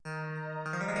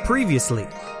Previously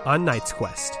on Knight's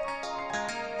Quest.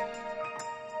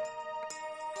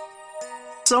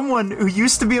 Someone who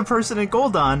used to be a person in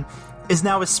Goldon is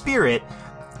now a spirit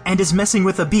and is messing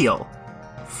with Abiel.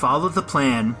 Follow the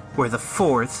plan where the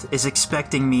 4th is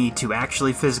expecting me to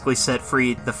actually physically set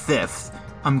free the 5th.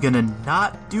 I'm gonna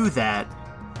not do that.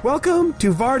 Welcome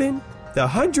to Varden, the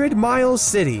 100-mile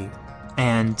city.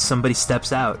 And somebody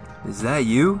steps out. Is that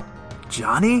you,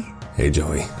 Johnny? Hey,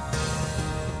 Joey.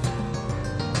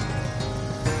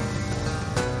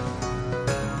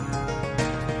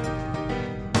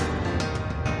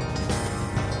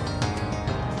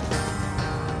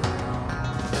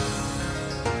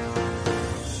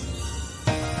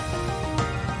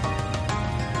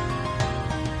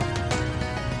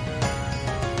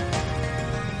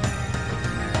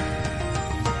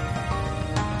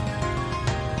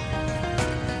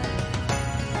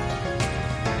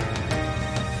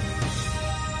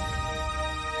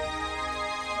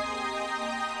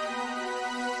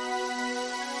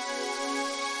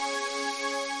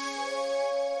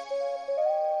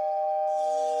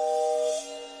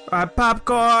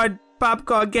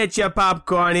 Popcorn, get your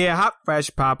popcorn here. Hot,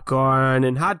 fresh popcorn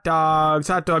and hot dogs.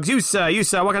 You,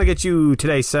 sir, what can I get you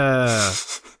today, sir?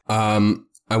 I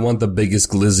want the biggest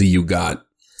glizzy you got.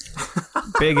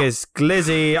 Biggest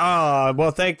glizzy. Oh,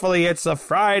 well, thankfully it's a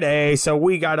Friday, so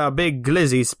we got a big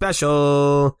glizzy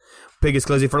special. Biggest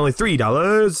glizzy for only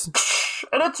 $3.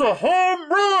 And it's a home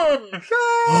run!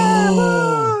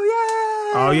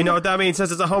 Oh, you know what that means?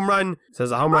 Says it's a home run.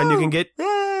 Says a home run, you can get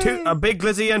a big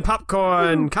glizzy and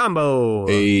popcorn combo.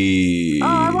 Hey. Oh,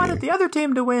 I wanted the other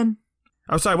team to win.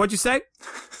 I'm sorry, what'd you say?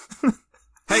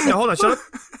 Hey, no, hold on, shut up.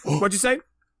 What'd you say?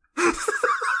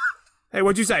 Hey,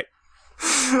 what'd you say?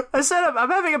 I said I'm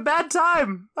having a bad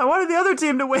time. I wanted the other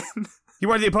team to win. You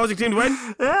wanted the opposing team to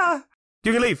win? Yeah.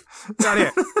 You can leave. Get out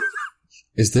of here.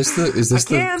 Is this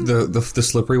the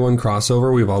slippery one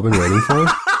crossover we've all been waiting for?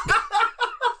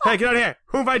 Hey, get out of here.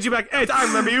 Who invited you back? Hey, I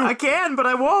remember you. I can, but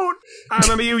I won't. I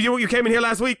remember you. You came in here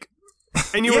last week.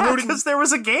 And you were rooting. because there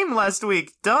was a game last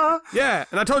week. Duh. Yeah,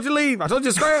 and I told you to leave. I told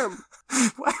you to scram.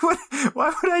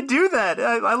 Why would I do that?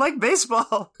 I like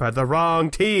baseball. But the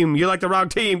wrong team. You like the wrong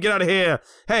team. Get out of here.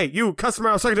 Hey, you customer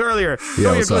I was talking to earlier.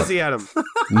 Throw your glizzy at him.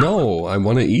 No, I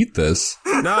want to eat this.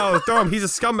 No, throw him. He's a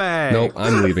scumbag. No,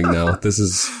 I'm leaving now. This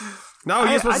is... No,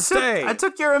 you're supposed to stay. I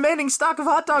took your remaining stock of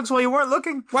hot dogs while you weren't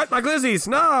looking. What? My glizzies?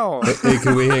 No. Hey,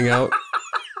 can we hang out?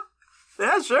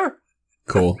 Yeah, sure.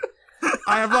 Cool.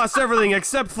 I have lost everything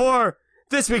except for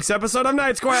this week's episode of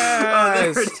Knight's Quest. Oh,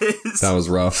 there it is. That was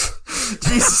rough.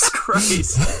 Jesus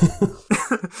Christ.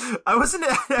 I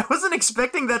wasn't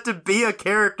expecting that to be a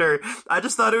character. I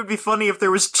just thought it would be funny if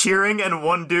there was cheering and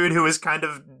one dude who was kind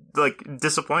of,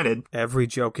 disappointed. Every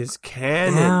joke is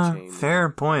canon, Yeah, James. fair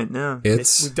point, yeah.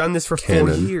 It's We've done this for canon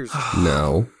 4 years.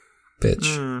 now,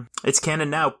 bitch. It's canon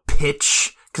now,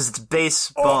 pitch, because it's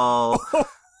baseball.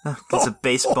 It's a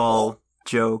baseball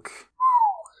joke.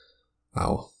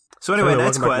 Wow. So anyway,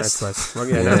 Knight's welcome back to Quest. Knight's Quest. Well,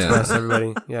 yeah, Knight's Quest,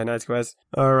 everybody. Yeah, Knight's Quest.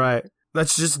 All right.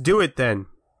 Let's just do it then.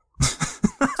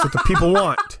 That's what the people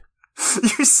want.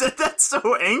 You said that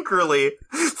so angrily.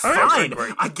 Fine.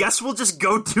 I guess we'll just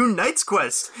go do Knight's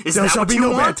Quest. Is There that shall what be you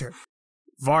no want? banter.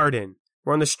 Varden.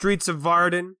 We're on the streets of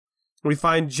Varden. We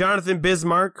find Jonathan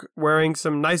Bismarck wearing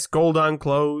some nice gold-on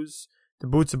clothes, the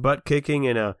boots of butt kicking,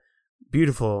 and a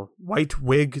beautiful white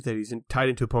wig that he's tied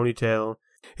into a ponytail.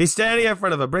 He's standing in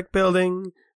front of a brick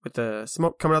building with the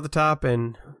smoke coming out the top,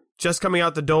 and just coming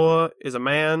out the door is a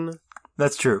man.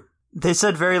 That's true. They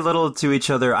said very little to each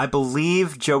other. I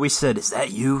believe Joey said, "Is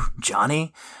that you,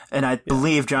 Johnny?" And I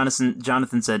believe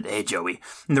Jonathan said, "Hey, Joey."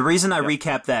 And the reason I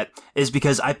recap that is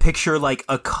because I picture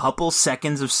a couple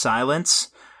seconds of silence,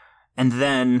 and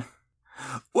then,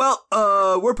 well,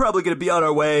 we're probably gonna be on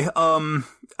our way.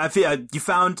 I feel you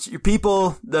found your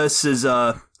people. This is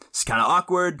it's kind of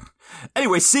awkward.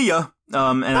 Anyway, see ya.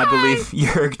 And I believe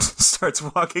Jurg starts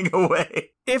walking away.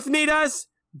 If need us,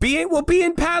 we'll be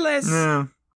in Palace. Yeah.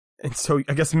 And so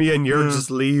I guess me and Jurg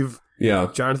just leave Yeah.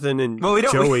 Jonathan and Well, we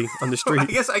don't- Joey on the street. I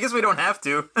guess we don't have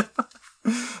to.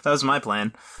 That was my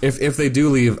plan. If they do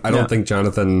leave, I don't think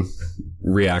Jonathan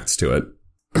reacts to it.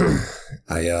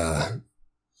 I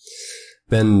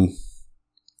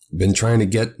been trying to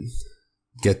get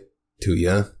to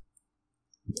you,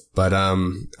 but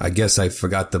I guess I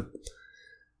forgot to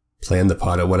plan the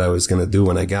part of what I was gonna do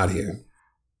when I got here.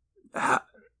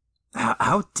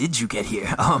 How did you get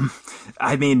here?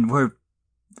 I mean,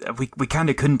 we kind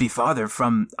of couldn't be farther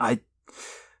from.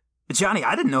 Johnny,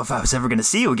 I didn't know if I was ever going to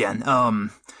see you again.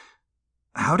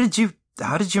 How did you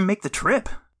make the trip?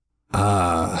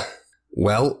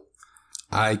 Well,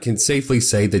 I can safely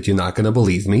say that you're not going to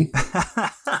believe me.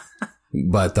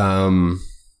 But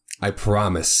I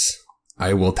promise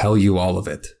I will tell you all of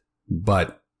it.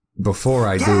 But before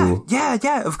I do...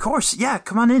 Yeah, of course. Yeah,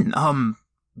 come on in.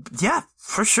 Yeah,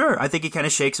 for sure. I think he kind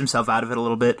of shakes himself out of it a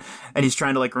little bit, and he's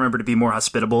trying to, like, remember to be more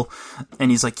hospitable.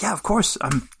 And he's like, yeah, of course.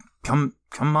 Come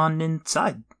on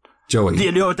inside. Joey.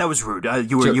 You know what? That was rude.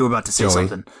 You were about to say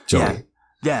something. Joey.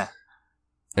 Yeah.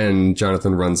 And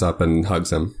Jonathan runs up and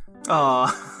hugs him. Oh.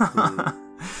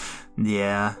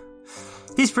 Yeah.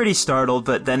 He's pretty startled,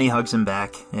 but then he hugs him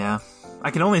back. Yeah.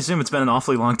 I can only assume it's been an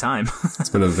awfully long time. It's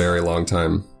been a very long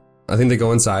time. I think they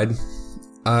go inside.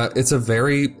 It's a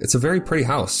very pretty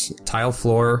house. Tile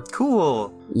floor.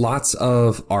 Cool. Lots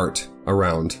of art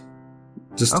around.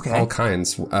 Just all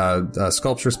kinds.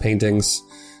 Sculptures, paintings,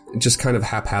 just kind of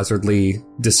haphazardly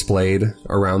displayed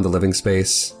around the living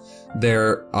space.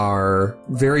 There are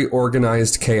very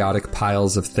organized, chaotic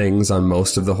piles of things on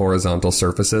most of the horizontal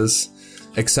surfaces.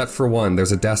 Except for one,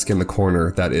 there's a desk in the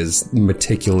corner that is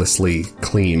meticulously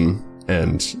clean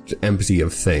and empty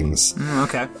of things.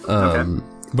 Okay.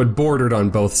 But bordered on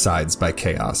both sides by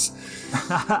chaos.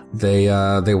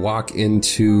 They walk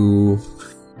into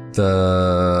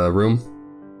the room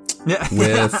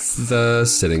with the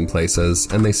sitting places,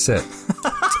 and they sit.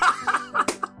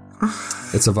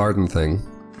 It's a Varden thing.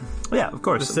 Yeah, of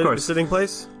course. The sitting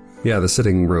place? Yeah, the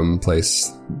sitting room place.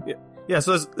 Yeah,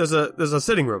 so there's a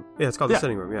sitting room. Yeah, it's called the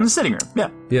sitting room. Yeah, the sitting room. Yeah.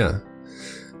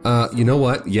 Yeah. You know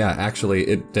what? Yeah,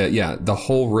 actually, the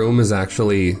whole room is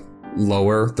actually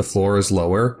lower. The floor is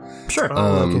lower. Sure.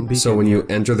 So when you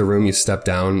enter the room, you step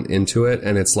down into it,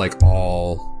 and it's like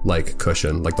all like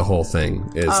cushion. Like the whole thing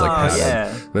is like padded.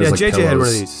 Yeah. There's, like, JJ pillows. had one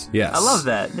of these. Yes. I love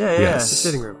that. Yeah. Yes. The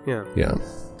sitting room. Yeah. Yeah.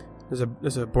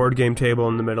 There's a board game table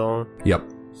in the middle. Yep.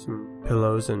 Some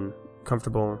pillows and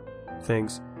comfortable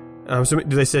things. So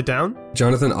do they sit down?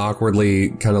 Jonathan awkwardly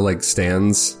kind of like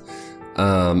stands,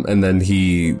 and then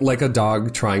he, like a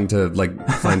dog trying to like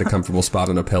find a comfortable spot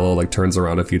on a pillow, like turns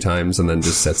around a few times and then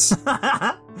just sits.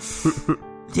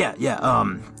 Yeah.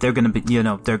 They're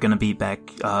gonna be back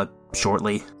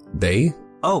shortly. They?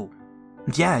 Oh,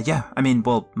 yeah. I mean,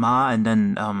 well, Ma, and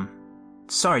then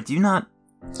sorry, do you not?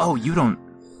 Oh, you don't.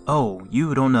 Oh,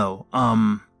 you don't know.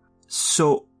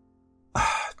 So,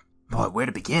 boy, where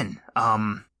to begin?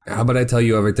 How about I tell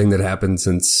you everything that happened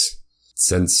since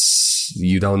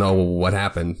you don't know what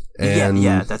happened, and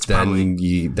that's then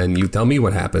probably... then you tell me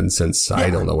what happened since I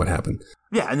don't know what happened.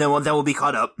 Yeah, and then we'll be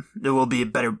caught up. There will be a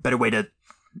better way to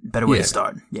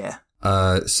start. Yeah.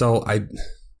 So I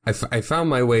found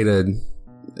my way to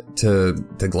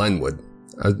Glenwood.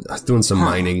 I was doing some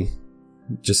mining,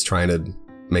 just trying to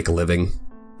make a living.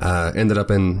 Ended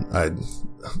up in a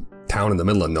town in the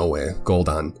middle of nowhere,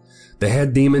 Goldon. They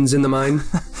had demons in the mine.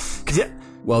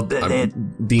 Well,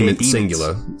 demon,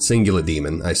 singular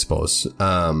demon, I suppose.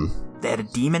 They had a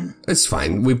demon? It's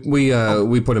fine. We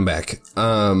put him back.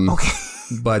 Okay.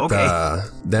 But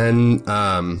then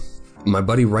my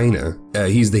buddy Rainer,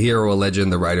 he's the hero, a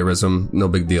legend, the writerism, no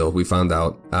big deal. We found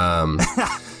out.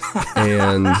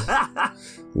 And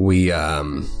we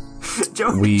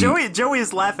Joey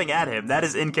is laughing at him. That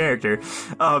is in character.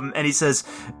 And he says,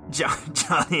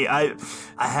 Johnny, I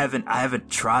haven't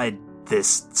tried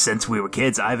this since we were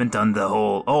kids. I haven't done the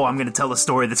whole, I'm going to tell a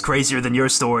story that's crazier than your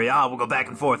story. We'll go back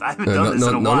and forth. I haven't done this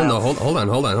in a while. No, hold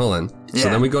on. Yeah. So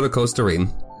then we go to Costa Rica.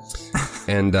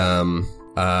 And,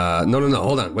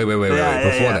 hold on. Wait.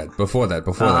 Before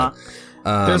that.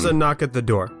 There's a knock at the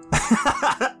door.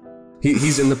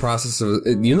 He's in the process of,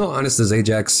 Honest as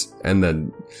Ajax, and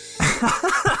then...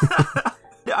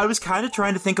 I was kind of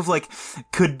trying to think of, like,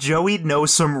 could Joey know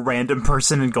some random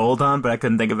person in Goldon, but I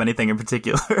couldn't think of anything in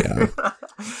particular. Yeah.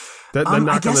 The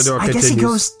knock on the door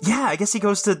continues. I guess he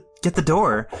goes to get the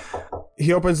door.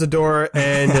 He opens the door,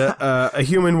 and a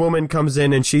human woman comes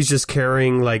in, and she's just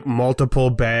carrying, like,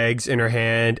 multiple bags in her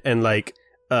hand, and, like,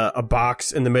 a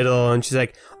box in the middle, and she's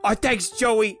like, "Oh, thanks,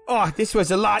 Joey. Oh, this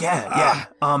was a lot. Yeah.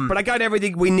 But I got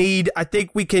everything we need. I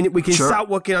think we can start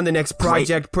working on the next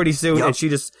project pretty soon." Yep. And she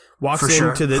just walks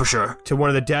to one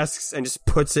of the desks and just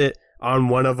puts it on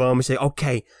one of them. She's like,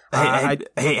 "Okay,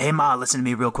 hey, Ma, listen to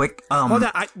me real quick. Hold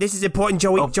on. This is important,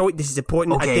 Joey. Joey, this is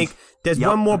important. Okay. I think there's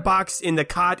one more box in the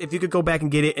cot. If you could go back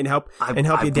and get it and help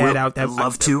your dad out, I'd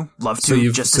love to. So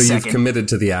you've committed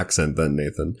to the accent then,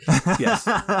 Nathan? Yes.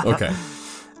 Okay.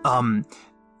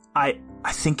 I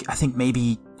think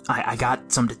maybe I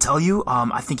got some to tell you.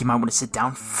 I think you might want to sit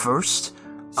down first.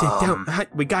 Sit down.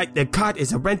 We got the cot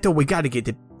is a rental. We got to get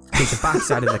the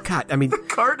box out of the cot. I mean,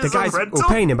 the guys we're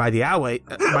paying him by the hour,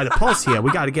 by the pulse here.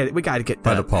 We got to get it. We got to get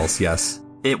by the pulse. Yes.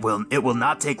 It will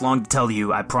not take long to tell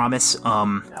you, I promise.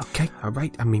 Okay, all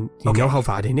right. I mean, you know how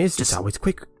Varden is. It's always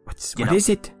quick. What is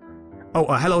it? Oh,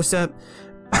 hello, sir.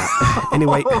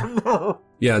 Anyway. Oh, no.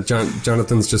 Yeah,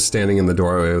 Jonathan's just standing in the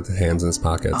doorway with hands in his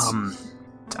pockets.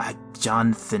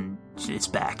 Jonathan is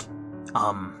back.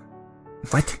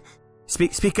 What?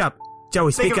 Speak up.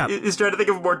 Joey, speak up. He's trying to think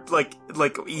of more, like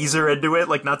easier into it,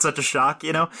 like not such a shock,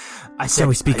 you know? I said,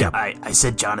 Joey, speak up. I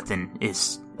said Jonathan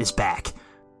is back.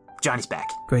 Johnny's back.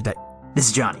 Great. This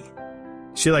is Johnny.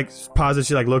 She, pauses,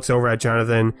 she, looks over at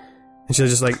Jonathan, and she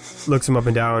just, looks him up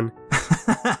and down.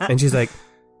 And she's like,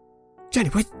 Johnny,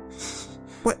 what?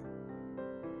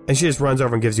 And she just runs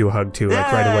over and gives you a hug, too,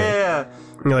 right away. Yeah.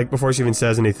 And, before she even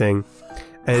says anything.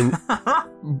 And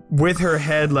with her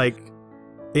head,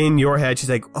 in your head, she's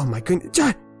like, oh, my goodness.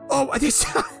 John,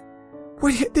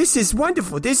 this is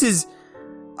wonderful.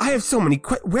 I have so many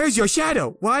where's your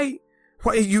shadow? Why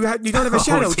you don't have a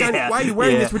shadow, yeah. Johnny? Why are you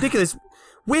wearing this ridiculous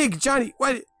wig, Johnny?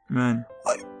 Why? Man.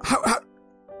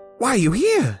 Why are you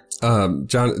here?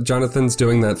 Jonathan's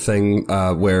doing that thing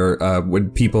where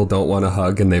when people don't want to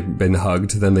hug and they've been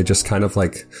hugged, then they just kind of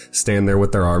stand there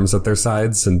with their arms at their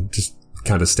sides and just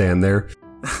kind of stand there.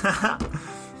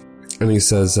 And he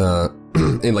says,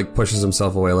 he pushes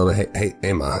himself away a little bit.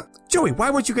 Hey, Ma. Joey, why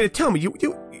weren't you going to tell me?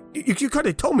 You could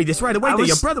have told me this right away that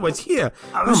your brother was here.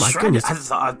 Oh my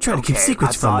goodness! I'm trying to keep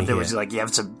secrets from me. I thought it was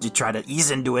you try to ease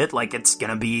into it, it's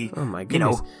gonna be. Oh my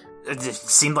goodness! It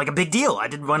seemed like a big deal. I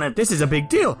didn't want to. This is a big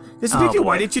deal.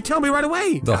 Why didn't you tell me right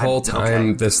away? The whole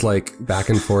time this back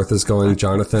and forth is going,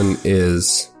 Jonathan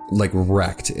is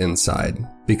wrecked inside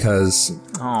because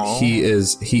he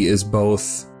is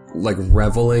both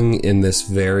reveling in this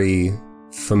very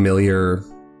familiar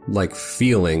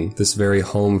feeling, this very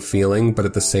home feeling, but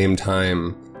at the same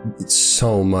time,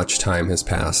 so much time has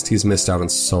passed. He's missed out on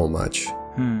so much.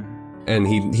 And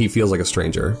he feels like a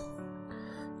stranger.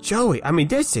 Joey, I mean,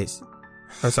 this is...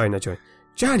 Oh, sorry, not Joey.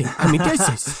 Johnny, I mean, this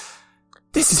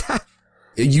is...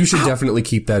 You should definitely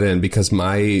keep that in because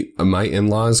my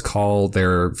in-laws call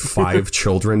their 5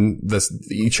 children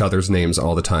each other's names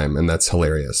all the time, and that's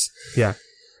hilarious. Yeah.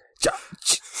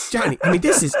 Johnny, I mean,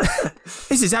 this is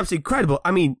absolutely incredible.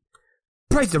 I mean,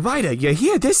 praise the writer, you're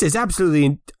here. This is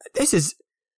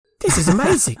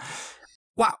amazing.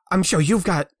 Wow, I'm sure we've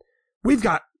got,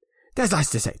 there's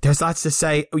lots to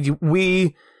say.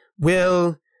 We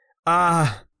will,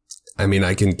 I mean,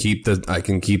 I can keep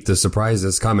the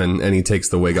surprises coming, and he takes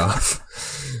the wig off.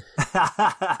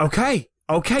 Okay,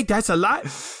 that's a lot.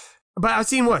 But I've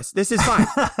seen worse. This is fine.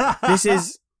 This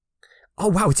is, oh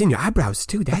wow, it's in your eyebrows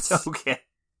too. That's okay.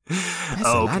 That's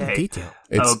a lot of detail.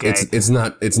 It's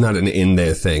not an in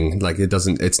there thing. It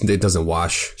doesn't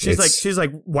wash. She's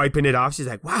wiping it off. She's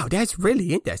like, wow, that's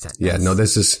really interesting. Yeah, no,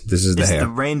 this is the hair. The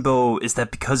rainbow, is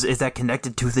that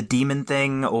connected to the demon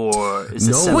thing, or is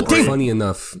it separate? Funny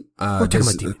enough,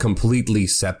 there's a completely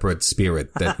separate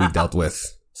spirit that we dealt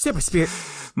with. Separate spirit?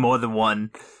 More than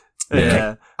one.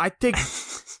 Yeah. I think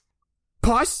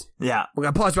pause. Yeah. We're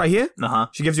gonna pause right here. Uh-huh.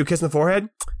 She gives you a kiss on the forehead.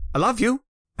 I love you.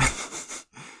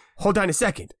 Hold on a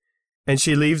second. And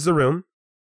she leaves the room,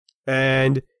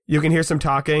 and you can hear some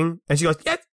talking, and she goes,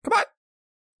 yes, come on.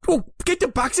 Oh, get the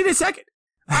box in a second.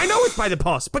 I know it's by the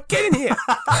pulse, but get in here.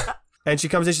 And she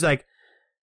comes in, she's like,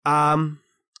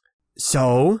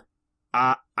 so,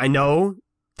 I know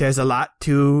there's a lot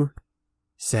to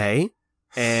say,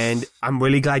 and I'm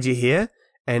really glad you're here,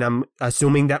 and I'm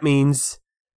assuming that means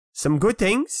some good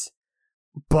things,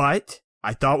 but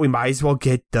I thought we might as well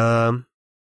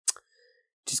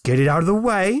just get it out of the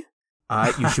way.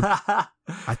 You should. I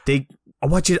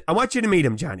want you to meet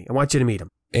him, Johnny. I want you to meet him.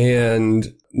 And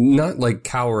not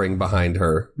cowering behind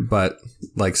her, but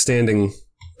standing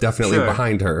definitely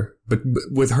behind her. But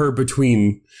with her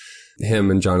between him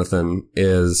and Jonathan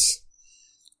is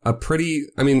a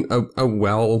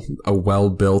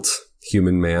well-built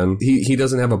human man. He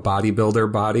doesn't have a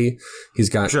bodybuilder body. He's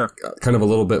got kind of a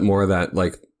little bit more of that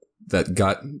that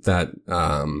gut that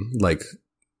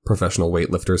professional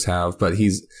weightlifters have, but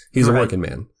he's a working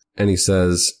man. And he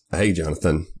says, hey,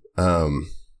 Jonathan,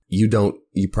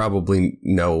 you probably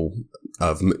know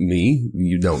of me.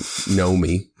 You don't know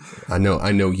me. I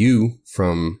know you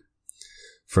from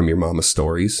your mama's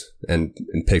stories and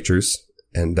pictures.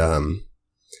 And,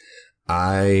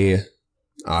 I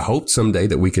hoped someday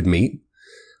that we could meet.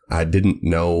 I didn't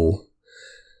know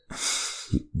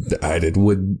that it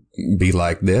would be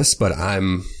like this, but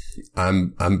I'm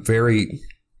very,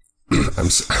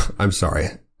 I'm sorry.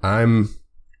 I'm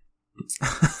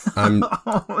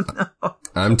oh, no.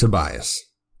 I'm Tobias,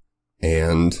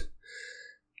 and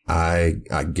I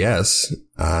guess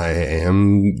I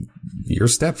am your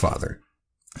stepfather.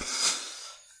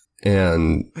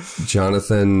 And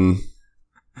Jonathan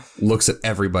looks at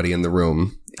everybody in the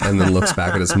room and then looks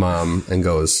back at his mom and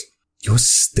goes, "You're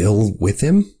still with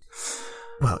him?"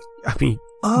 Well, I mean...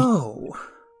 Oh.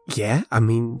 Yeah, I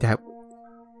mean, that...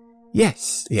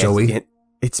 Yes. Joey? Yeah,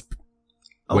 it's...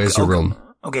 Where's your room?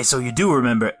 Okay, so you do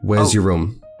remember. Where's your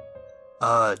room?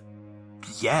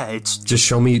 Yeah, it's... Just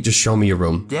show me your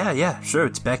room. Yeah, sure,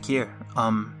 it's back here.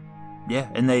 Yeah,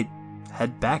 and they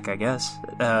head back, I guess.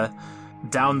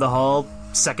 Down the hall,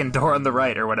 second door on the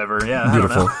right or whatever. Yeah,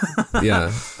 Beautiful. I don't know.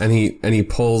 Yeah. And he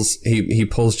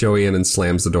pulls Joey in and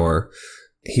slams the door.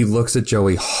 He looks at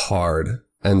Joey hard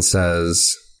and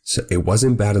says, "So it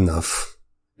wasn't bad enough.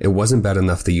 It wasn't bad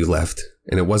enough that you left,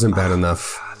 and it wasn't bad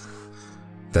enough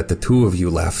that the two of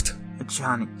you left.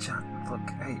 Johnny, look,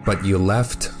 But you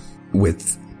left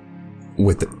with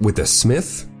the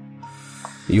Smith.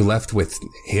 You left with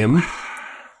him,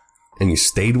 and you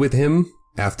stayed with him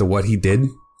after what he did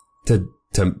to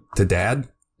Dad,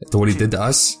 after what he did to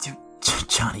us." Dude,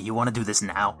 Johnny, you want to do this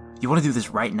now? You want to do this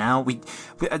right now?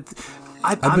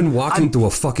 I've been walking through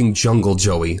a fucking jungle,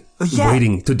 Joey,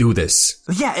 waiting to do this.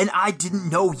 Yeah, and I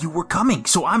didn't know you were coming,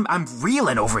 so I'm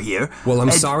reeling over here. Well, I'm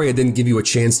sorry I didn't give you a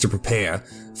chance to prepare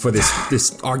for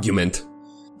this argument.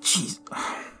 Jeez,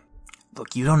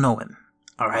 look, you don't know him,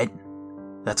 all right?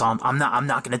 That's all. I'm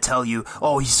not gonna tell you,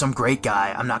 oh, he's some great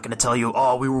guy. I'm not gonna tell you,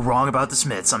 oh, we were wrong about the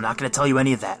Smiths. I'm not gonna tell you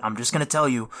any of that. I'm just gonna tell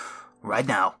you, right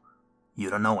now,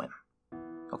 you don't know him,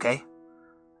 okay?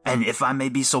 And if I may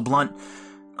be so blunt,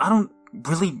 I don't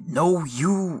really know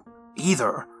you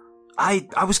either. I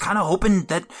was kind of hoping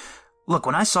that, look,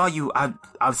 when I saw you, I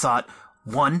thought,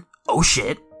 1, oh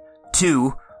shit,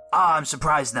 2, I'm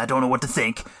surprised and I don't know what to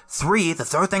think, 3, the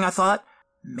third thing I thought,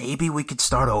 maybe we could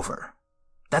start over.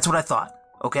 That's what I thought,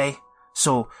 okay?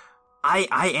 So, I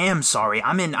am sorry.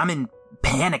 I'm in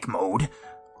panic mode.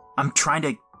 I'm trying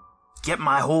to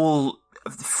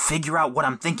figure out what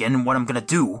I'm thinking and what I'm gonna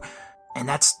do. And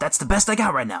that's the best I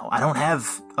got right now. I don't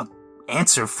have a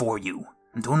answer for you.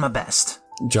 I'm doing my best.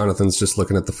 Jonathan's just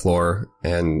looking at the floor,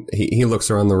 and he looks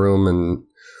around the room, and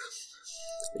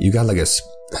you got like a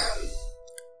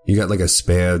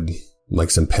spare, like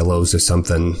some pillows or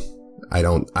something. I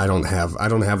don't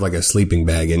have like a sleeping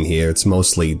bag in here. It's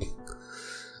mostly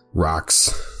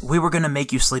rocks. We were gonna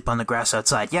make you sleep on the grass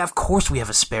outside. Yeah, of course we have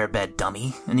a spare bed,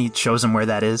 dummy. And he shows him where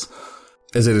that is.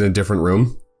 Is it in a different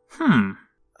room? I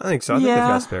think so. I think they've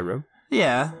got a spare room.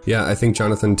 Yeah. Yeah, I think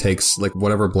Jonathan takes like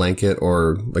whatever blanket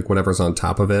or like whatever's on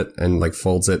top of it and like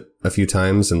folds it a few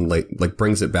times and like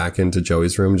brings it back into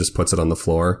Joey's room, just puts it on the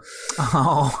floor.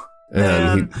 Oh.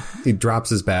 And he drops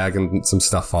his bag and some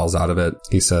stuff falls out of it.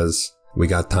 He says, "We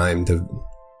got time to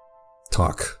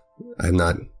talk. I'm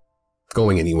not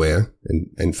going anywhere.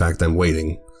 In fact, I'm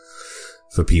waiting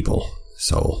for people.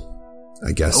 So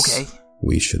I guess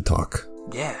we should talk."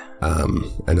 Yeah.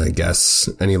 And I guess,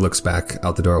 and he looks back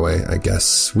out the doorway, "I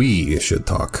guess we should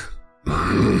talk."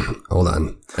 Hold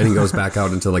on. And he goes back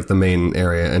out into like the main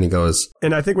area and he goes.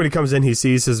 And I think when he comes in, he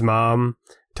sees his mom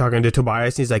talking to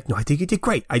Tobias and he's like, "No, I think he did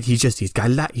great. He's got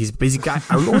a lot. He's a busy guy.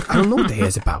 I don't know what the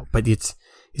hair's about, but he's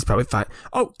probably fine."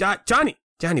 Oh, Johnny,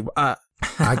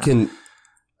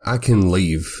 I can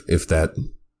leave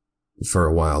for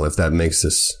a while, if that makes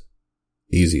this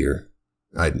easier.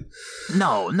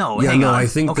 No, yeah, hang on. I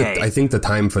think the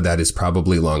time for that is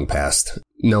probably long past.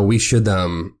 No, we should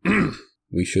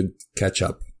catch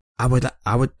up. I would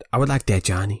like that,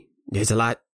 Johnny. There's a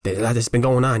lot that's been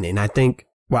going on, and I think,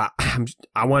 well,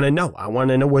 I want to know. I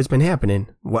want to know what's been happening.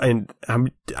 And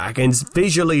I can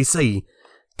visually see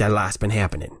that a lot's been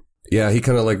happening. Yeah, he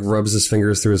kind of like rubs his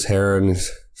fingers through his hair and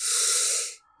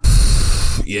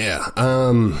yeah,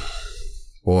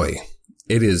 boy,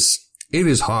 it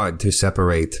is hard to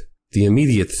separate the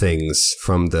immediate things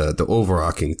from the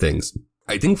overarching things.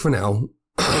 I think for now,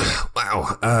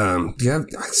 wow, yeah,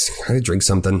 I had to drink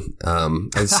something.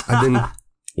 I've been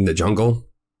in the jungle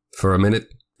for a minute,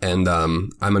 and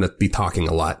I'm going to be talking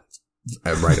a lot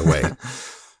right away.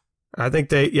 I think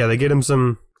they get him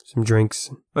some drinks.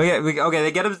 Okay,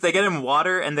 they get him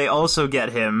water, and they also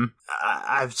get him.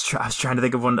 I was trying to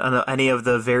think of any of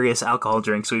the various alcohol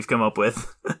drinks we've come up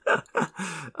with.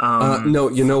 No,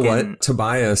 you know what?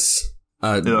 Tobias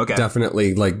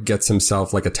definitely like gets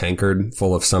himself like a tankard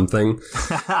full of something,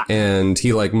 and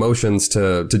he like motions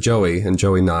to Joey, and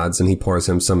Joey nods, and he pours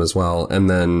him some as well. And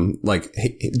then like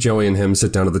Joey and him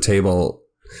sit down at the table,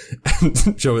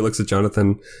 and Joey looks at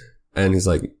Jonathan, and he's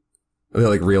like. He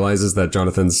like realizes that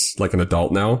Jonathan's like an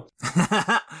adult now.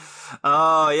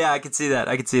 Oh, yeah, I could see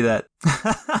that.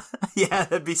 Yeah,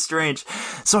 that'd be strange.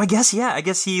 So I guess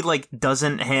he, like,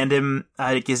 doesn't hand him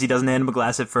a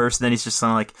glass at first, and then he's just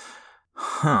kind of like,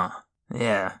 huh,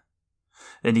 yeah.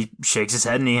 And he shakes his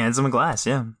head and he hands him a glass,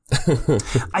 yeah.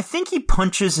 I think he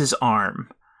punches his arm.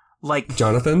 Like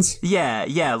Jonathan's?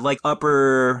 Yeah, like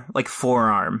upper, like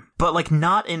forearm. But, like,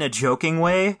 not in a joking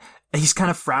way. He's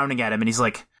kind of frowning at him, and he's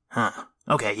like, huh,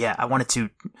 okay, yeah, I wanted to,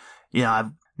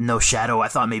 no shadow. I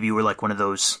thought maybe you were like one of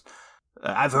those.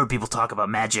 I've heard people talk about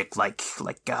magic, like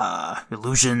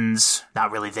illusions,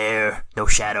 not really there, no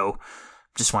shadow.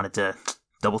 Just wanted to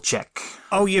double check.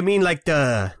 Oh, you mean like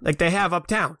they have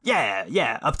uptown?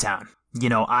 Yeah, uptown.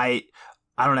 I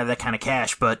don't have that kind of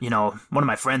cash, but one of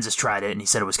my friends has tried it, and he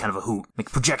said it was kind of a hoot. Like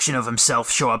a projection of himself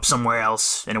show up somewhere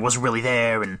else, and it wasn't really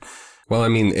there. And well, I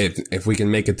mean, if we can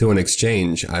make it to an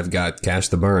exchange, I've got cash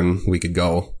to burn. We could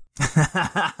go.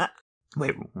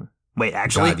 Wait,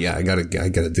 actually? God, yeah, I gotta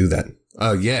do that.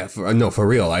 Yeah, for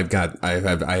real. I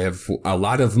have a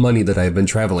lot of money that I've been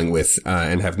traveling with,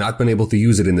 and have not been able to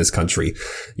use it in this country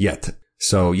yet.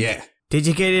 So, yeah. Did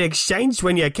you get it exchanged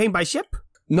when you came by ship?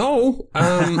 No.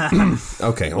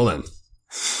 Okay, hold on.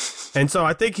 And so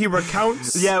I think he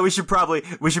recounts. Yeah, we should probably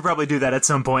do that at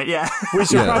some point. Yeah, we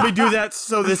should probably do that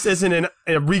so this isn't a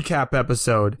recap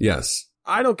episode. Yes.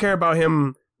 I don't care about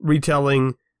him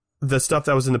retelling the stuff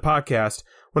that was in the podcast.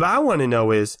 What I want to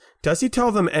know is, does he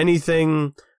tell them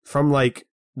anything from like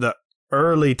the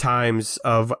early times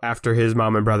of after his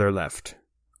mom and brother left?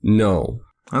 No.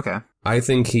 Okay. I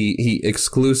think he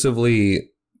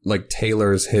exclusively like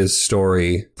tailors his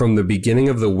story from the beginning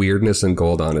of the weirdness in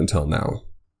Goldon until now.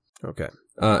 Okay.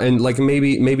 And like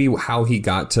maybe how he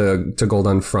got to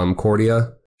Goldon from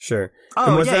Cordia. Sure. Oh,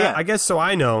 and was yeah, that, yeah. I guess so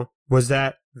I know, was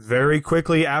that very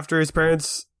quickly after his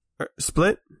parents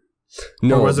split?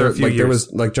 No, or was there a few years? There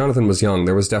was like Jonathan was young.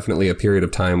 There was definitely a period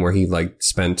of time where he like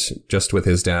spent just with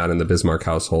his dad in the Bismarck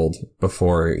household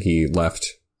before he left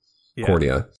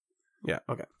Cordia. Yeah,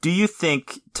 okay. Do you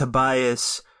think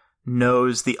Tobias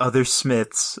knows the other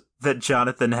Smiths that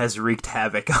Jonathan has wreaked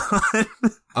havoc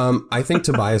on? I think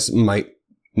Tobias might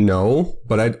know,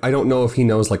 but I don't know if he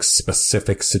knows like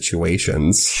specific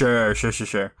situations. Sure.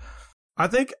 I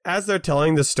think as they're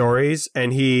telling the stories,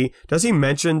 and does he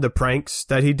mention the pranks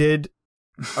that he did?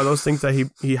 Are those things that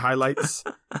he highlights?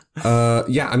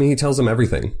 Yeah, I mean, he tells them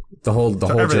everything. The whole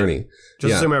journey.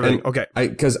 Just assume everything. Okay.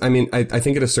 Because I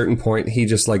think at a certain point he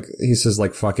says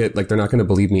like fuck it, like they're not going to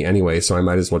believe me anyway, so I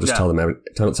might as well just tell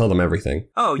them everything.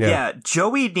 Oh yeah,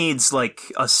 Joey needs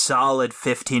like a solid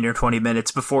 15 or 20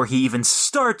 minutes before he even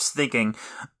starts thinking,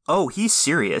 oh, he's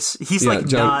serious. He's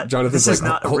Jonathan's this is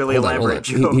not a really elaborate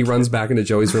joke. He runs back into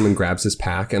Joey's room and grabs his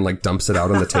pack and like dumps it out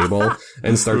on the table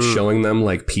and starts showing them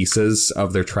like pieces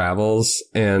of their travels.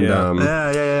 And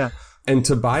yeah. And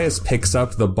Tobias picks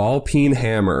up the ball peen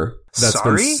hammer that's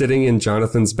been sitting in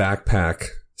Jonathan's backpack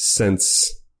since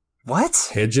what?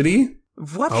 Hidgety?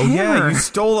 What? Oh hammer? yeah, you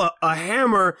stole a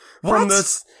hammer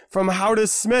from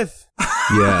Howdis Smith.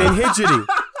 Yeah. In Hidgety.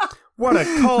 What a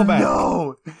callback!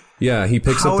 No. Yeah, he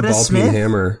picks up the ball peen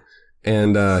hammer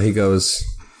and he goes,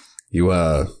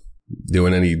 "You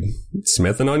doing any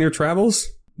smithing on your travels?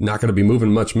 Not going to be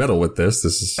moving much metal with this.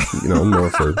 This is more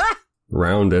for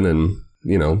rounding and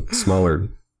smaller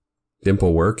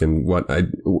dimple work and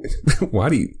why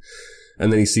do you?"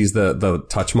 And then he sees the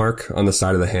touch mark on the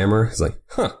side of the hammer. He's like,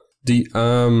 "Huh?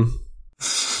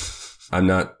 I'm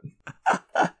not.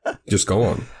 Just go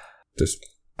on. Just."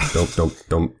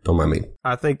 Don't mind me.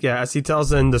 I think, as he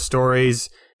tells them the stories,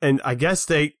 and I guess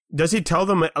does he tell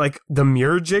them like the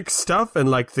Murgic stuff and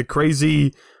like the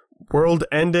crazy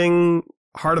world-ending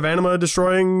Heart of Anima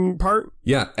destroying part?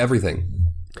 Yeah, everything.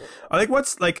 I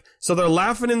think so they're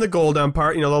laughing in the Goldon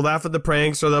part, they'll laugh at the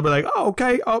pranks, or they'll be like, oh,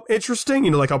 okay, oh,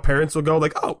 interesting, like how parents will go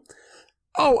like,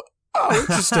 oh,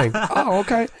 interesting. Oh,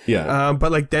 okay. Yeah.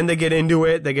 But like then they get into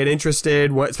it, they get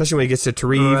interested, especially when he gets to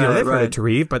Tareve. They've heard of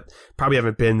Tareve, but probably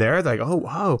haven't been there. They're like, oh,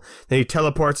 wow. Then he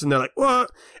teleports and they're like,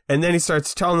 what? And then he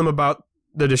starts telling them about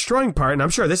the destroying part. And I'm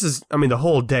sure this is, the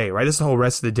whole day, right? This is the whole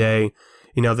rest of the day.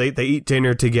 They eat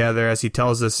dinner together as he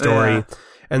tells this story. Yeah.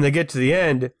 And they get to the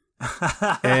end.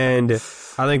 And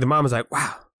I think the mom is like,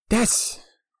 wow, that's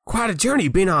quite a journey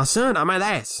being our son on my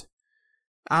ass.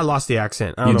 I lost the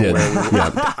accent. I don't know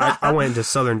where. I went into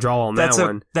Southern drawl on that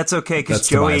one. That's okay because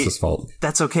Joey. Tobias' fault.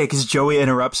 That's okay because Joey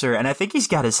interrupts her, and I think he's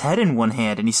got his head in one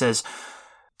hand, and he says,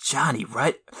 "Johnny,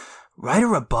 right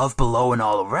or above, below, and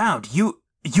all around. You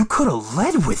could have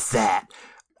led with that.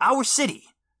 Our city,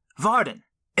 Varden,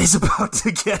 is about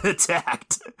to get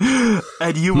attacked,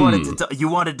 and you wanted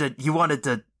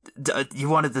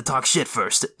to talk shit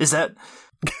first. Is that?"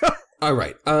 All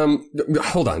right.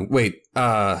 Hold on. Wait.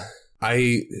 I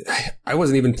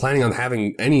wasn't even planning on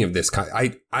having any of this.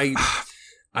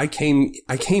 I came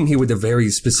here with a very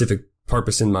specific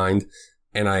purpose in mind,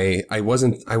 and I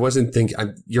wasn't thinking.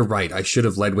 You're right. I should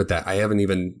have led with that. I haven't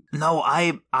even. No,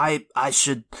 I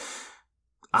should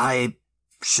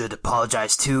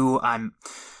apologize too.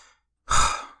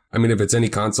 I mean, if it's any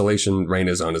consolation, Rain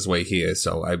is on his way here,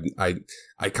 so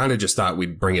I kind of just thought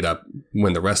we'd bring it up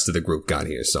when the rest of the group got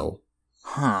here, so.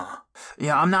 Huh.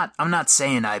 Yeah, I'm not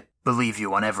saying I believe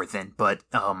you on everything, but,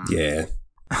 Yeah.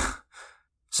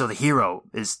 So the hero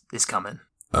is coming.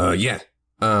 Yeah.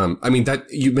 I mean, that,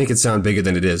 you make it sound bigger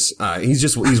than it is.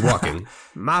 He's walking.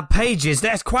 My pages,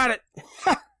 that's quite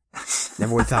a...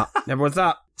 Never would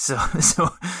thought. So,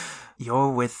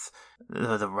 you're with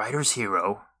the writer's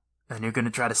hero, and you're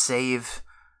gonna try to save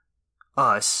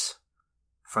us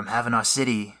from having our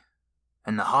city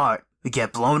and the heart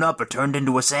get blown up or turned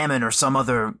into a salmon or some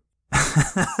other...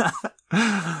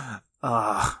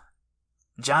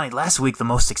 Johnny, last week the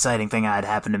most exciting thing that had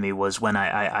happened to me was when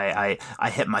I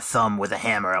hit my thumb with a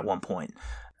hammer at one point.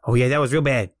 Oh yeah, that was real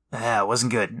bad. Yeah, it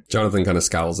wasn't good. Jonathan kind of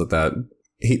scowls at that.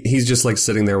 He's just like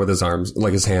sitting there with his arms,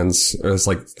 like his hands, or his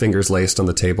like fingers laced on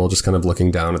the table, just kind of looking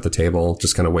down at the table,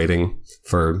 just kind of waiting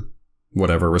for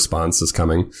whatever response is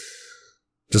coming.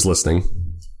 Just listening.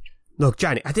 Look,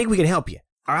 Johnny, I think we can help you.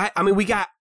 All right? I mean, we got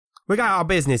our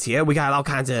business here. We got all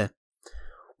kinds of...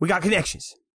 We got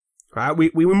connections. All right?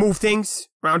 We move things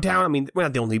around town. I mean, we're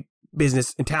not the only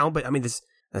business in town, but I mean, there's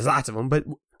lots of them, but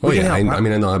we can help, right? I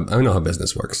mean, I know how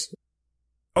business works.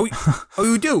 Oh,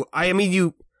 you do? I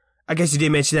mean, I guess you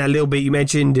did mention that a little bit. You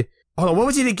mentioned... Hold on, what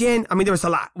was it again? I mean, there was a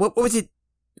lot. What was it?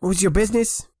 What was your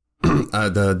business?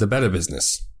 The better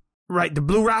business. Right, the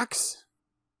Blue Rocks?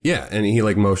 Yeah, and he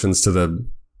like motions to the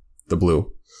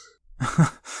blue.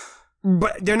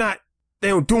 But they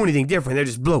don't do anything different. They're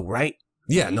just blue, right?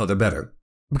 Yeah, no, they're better.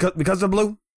 Because they're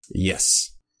blue?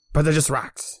 Yes. But they're just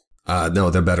rocks. No,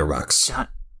 they're better rocks.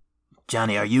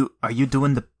 Johnny, are you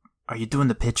doing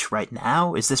the pitch right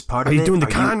now? Is this part of it? Are you doing the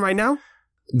con right now?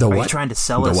 The what? Are you trying to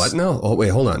sell us? The what? No. Oh, wait,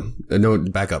 hold on. No,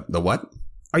 back up. The what?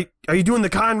 Are you doing the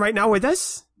con right now with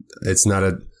us? It's not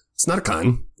a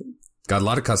con. Got a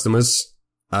lot of customers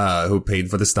who paid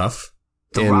for the stuff.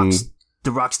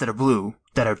 The rocks that are blue,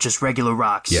 that are just regular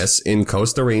rocks. Yes, in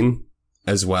Costa Rica,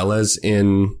 as well as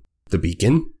in the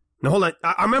Beacon. No, hold on.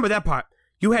 I remember that part.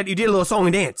 You did a little song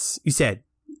and dance, you said.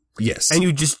 Yes. And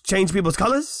you just changed people's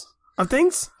colors of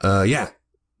things? Yeah.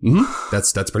 Mm-hmm.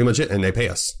 That's pretty much it, and they pay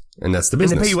us. And that's the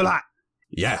business. And they pay you a lot.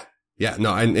 Yeah. Yeah,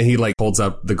 no, and he like holds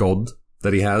up the gold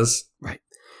that he has.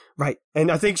 Right.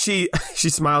 And I think she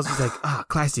smiles. She's like,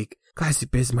 classic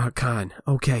Bismarck Khan.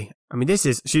 Okay. I mean,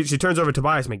 she turns over to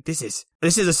Tobias and like, this is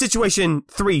a situation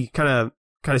 3 kind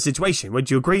of situation. Would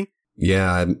you agree?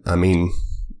 Yeah, I mean,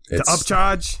 it's... The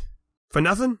upcharge for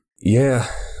nothing? Yeah.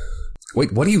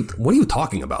 Wait, what are you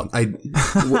talking about?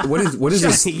 What is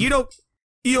this? You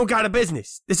don't got a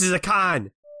business. This is a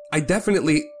con. I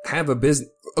definitely have a business.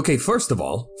 Okay, first,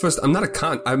 I'm not a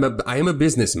con. I am a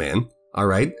businessman. All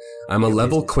right. I'm a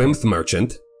level Quinth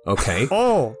merchant. Okay.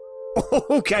 Oh,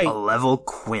 okay. A level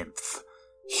Quinth.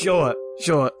 Sure.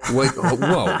 Wait,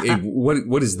 whoa.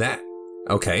 What is that?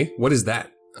 Okay. What is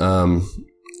that?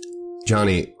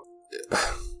 Johnny,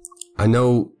 I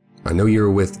know you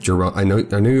were with Jerome. I know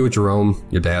you were with Jerome,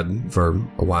 your dad, for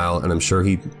a while, and I'm sure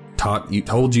he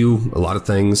told you a lot of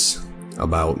things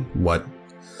about what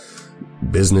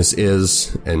business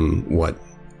is and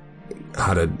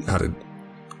how to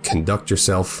conduct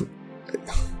yourself.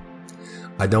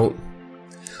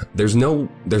 There's no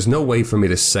way for me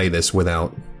to say this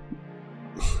without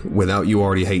you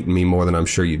already hating me more than I'm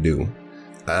sure you do.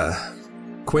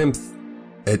 Quinth,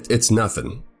 it's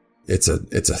nothing. It's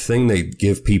a thing they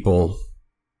give people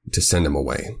to send them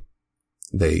away.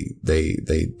 They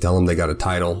tell them they got a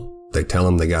title. They tell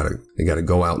them they gotta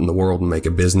go out in the world and make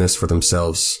a business for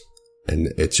themselves.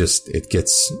 And it gets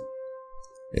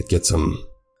them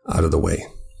out of the way.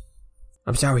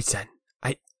 I'm sorry, son.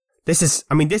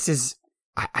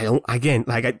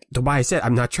 Tobias said,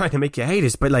 I'm not trying to make you hate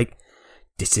us, but like,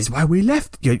 this is why we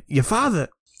left. Your father.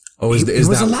 Oh, is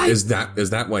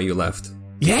that why you left?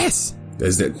 Yes.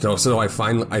 So I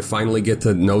finally get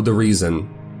to know the reason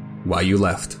why you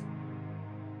left.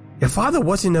 Your father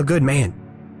wasn't a good man.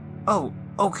 Oh,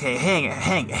 okay.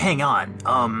 Hang on.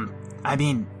 I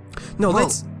mean,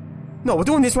 we're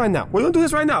doing this right now. We're gonna do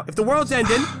this right now. If the world's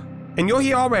ending and you're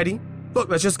here already, look,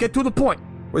 let's just get to the point.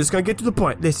 We're just gonna get to the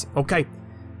point. Listen, okay?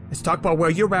 Let's talk about where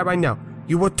you're at right now.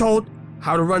 You were told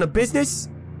how to run a business?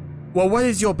 Well, what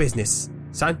is your business,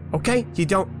 son? Okay? You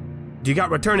don't... Do you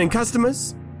got returning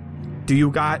customers? Do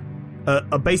you got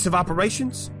a base of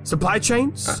operations? Supply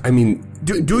chains? I mean...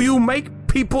 Do you make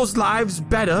people's lives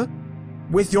better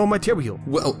with your material?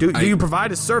 Well, do you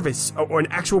provide a service or an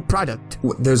actual product?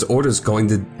 There's orders going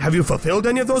to... Have you fulfilled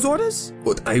any of those orders?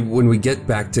 When we get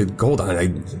back to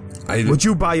Goldon, I Would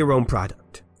you buy your own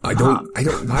product? I don't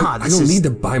need to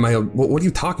buy my own... What are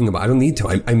you talking about? I don't need to.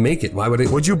 I make it. Why would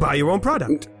I... Would you buy your own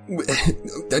product?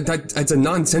 That's a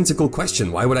nonsensical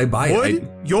question. Why would I buy it? Would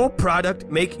your product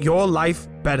make your life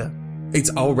better? It's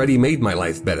already made my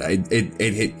life better.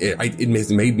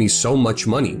 It made me so much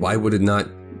money. Why would it not?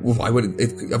 Why would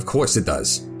it? Of course it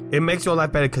does. It makes your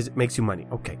life better because it makes you money.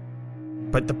 Okay.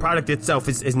 But the product itself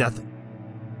is nothing.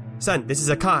 Son, this is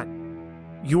a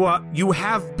con. You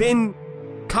have been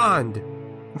conned.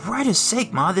 Right as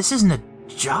sake, Ma. This isn't a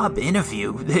job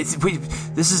interview. This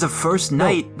is the first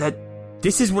night that...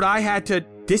 This is what I had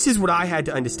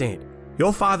to understand.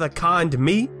 Your father conned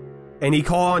me, and he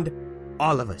conned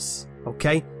all of us.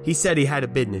 Okay? He said he had a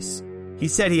business.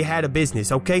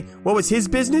 Okay? What was his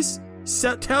business?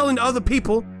 Telling other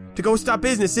people to go start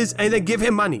businesses and then give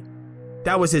him money.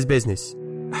 That was his business.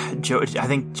 I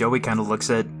think Joey kind of looks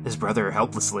at his brother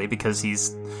helplessly because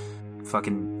he's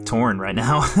fucking torn right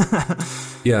now.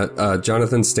 Yeah,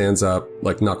 Jonathan stands up,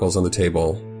 like knuckles on the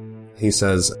table. He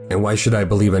says, "And why should I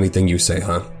believe anything you say,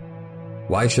 huh?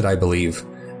 Why should I believe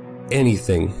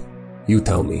anything you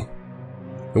tell me?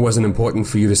 It wasn't important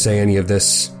for you to say any of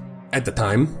this at the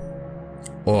time?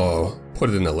 Or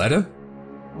put it in a letter?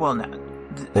 Well, no.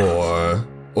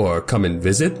 Or come and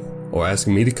visit? Or ask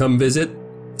me to come visit?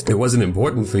 It wasn't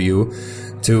important for you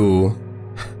to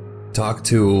talk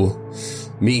to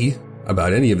me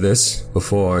about any of this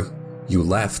before you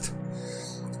left.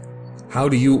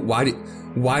 What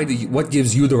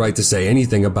gives you the right to say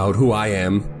anything about who I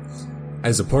am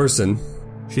as a person?"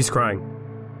 She's crying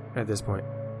at this point.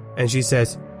 And she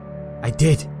says, "I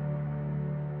did.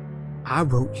 I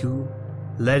wrote you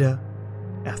letter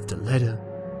after letter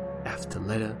after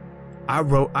letter.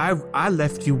 I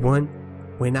left you one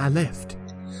when I left."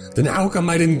 "Then how come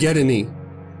I didn't get any?"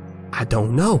 "I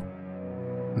don't know.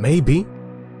 Maybe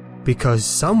because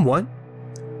someone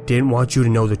didn't want you to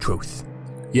know the truth."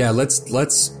 "Yeah, let's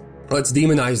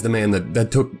demonize the man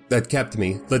that kept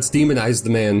me. Let's demonize the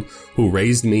man who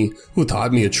raised me, who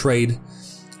taught me a trade.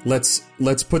 Let's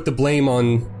put the blame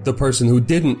on the person who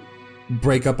didn't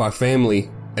break up our family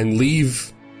and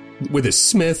leave with a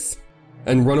smith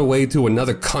and run away to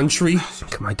another country."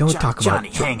 Come on, don't talk Johnny,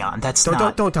 about... hang on. Don't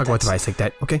talk about Tobias like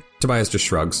that, okay? Tobias just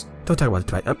shrugs. Don't talk about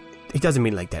Tobias. He doesn't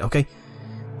mean it like that, okay?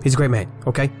 He's a great man,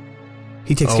 okay?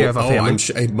 He takes care of our family.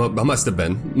 I must have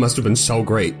been so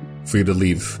great for you to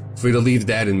leave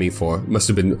Dad and me for. Must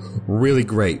have been really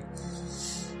great.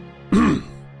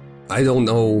 I don't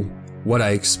know what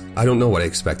I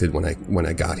expected when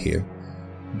I got here,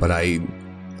 but I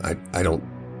don't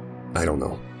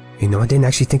know. You know, I didn't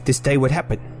actually think this day would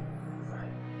happen.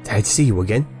 I'd see you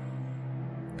again.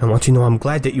 I want you to know I'm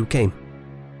glad that you came.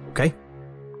 Okay?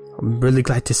 I'm really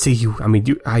glad to see you. I mean,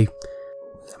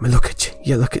 look at you.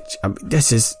 Yeah, look at you. I mean,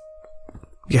 this is...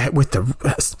 You're with the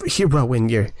hero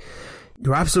and you're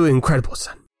absolutely incredible,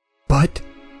 son. But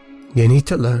you need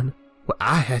to learn what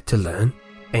I had to learn.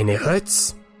 And it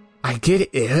hurts. I get it.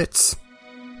 It hurts.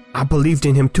 I believed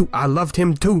in him too. I loved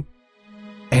him too.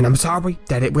 And I'm sorry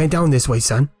that it went down this way,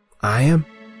 son. I am.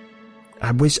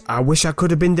 I wish I could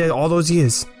have been there all those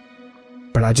years.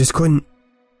 But I just couldn't.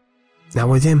 Not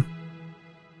with him.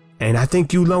 And I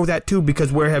think you know that too,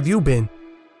 because where have you been?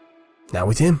 Not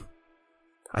with him.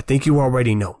 I think you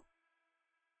already know.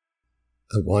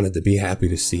 I wanted to be happy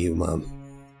to see you, Mom.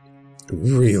 I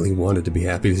really wanted to be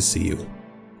happy to see you.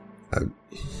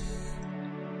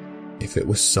 If it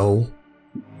was so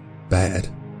bad,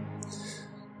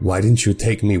 why didn't you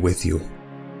take me with you?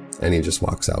 And he just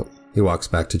walks out. He walks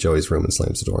back to Joey's room and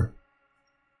slams the door.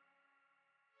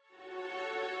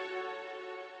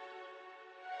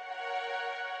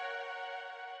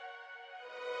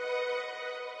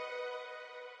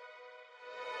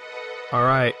 All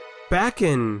right.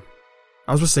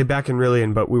 I was supposed to say back in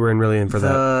Rillian, but we were in Rillian for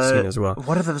that scene as well.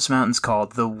 What are those mountains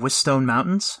called? The Wistone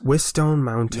Mountains? Wistone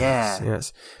Mountains. Yeah.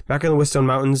 Yes. Back in the Wistone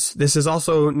Mountains. This is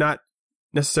also not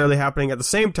necessarily happening at the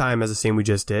same time as the scene we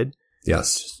just did.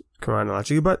 Yes.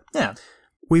 Chronologically, but yeah.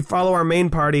 We follow our main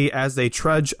party as they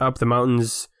trudge up the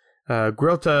mountains.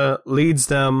 Grilta leads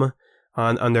them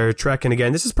on their trek, and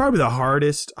again, this is probably the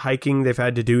hardest hiking they've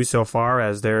had to do so far,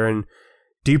 as they're in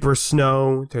deeper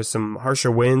snow. There's some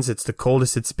harsher winds. It's the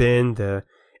coldest it's been. The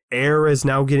air is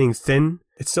now getting thin.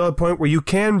 It's still a point where you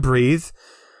can breathe,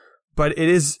 But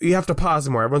you have to pause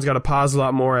more. Everyone's got to pause a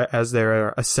lot more as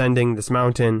they're ascending this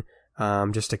mountain,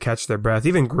 just to catch their breath.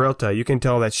 Even Grilta, you can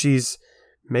tell that she's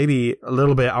maybe a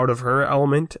little bit out of her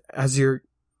element as you're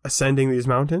ascending these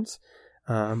mountains.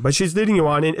 But she's leading you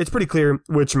on, and it's pretty clear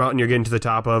which mountain you're getting to the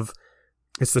top of.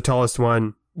 It's the tallest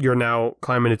one. You're now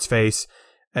climbing its face.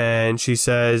 And she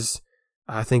says,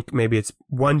 I think maybe it's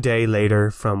 1 day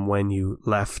later from when you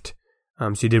left.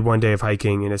 So you did 1 day of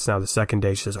hiking, and it's now the second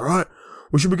day. She says, all right,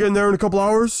 we should be getting there in a couple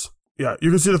hours. Yeah, you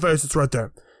can see the face. It's right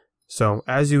there. So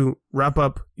as you wrap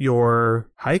up your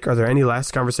hike, are there any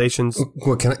last conversations?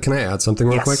 Well, can I add something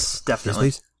real quick? Yes, definitely.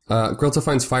 Yes, Grilta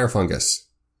finds fire fungus.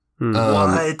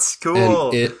 What?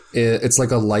 Cool. And it's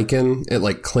like a lichen. It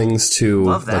like clings to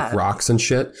like rocks and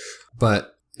shit.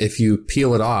 But if you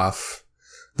peel it off,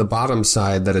 the bottom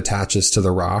side that attaches to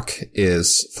the rock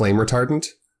is flame retardant,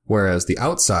 whereas the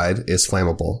outside is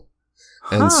flammable.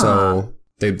 And so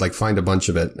they like find a bunch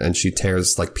of it, and she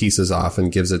tears like pieces off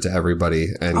and gives it to everybody.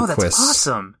 And that's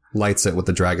awesome. Lights it with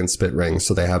the dragon spit ring,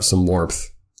 so they have some warmth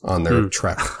on their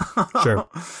trek. Sure.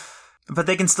 But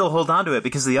they can still hold on to it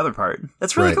because of the other part.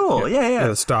 That's really cool. Yeah.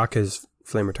 The stock is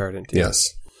flame retardant.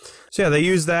 Yes. So yeah, they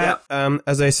use that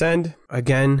as they ascend.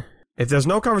 Again, if there's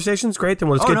no conversations, great, then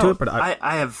we'll just get to it. But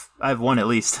I have one at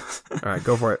least. All right,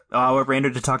 go for it. We're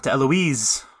branded to talk to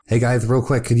Eloise. Hey guys, real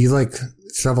quick, could you like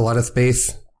shove a lot of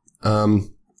space?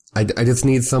 I just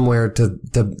need somewhere to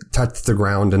touch the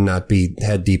ground and not be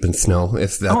head deep in snow.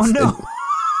 If that's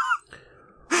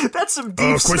that's some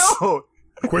deep snow.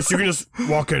 Chris, you can just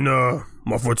walk in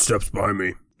my footsteps by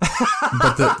me.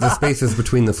 But the spaces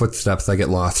between the footsteps, I get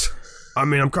lost. I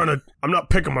mean, I'm not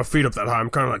picking my feet up that high. I'm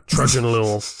kind of like trudging a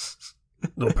little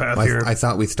path here. I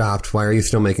thought we stopped. Why are you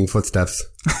still making footsteps?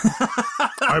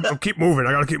 I keep moving.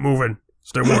 I gotta keep moving.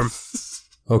 Stay warm.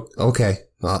 Okay.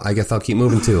 Well, I guess I'll keep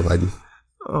moving too.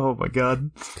 Oh my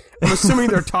god. I'm assuming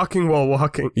they're talking while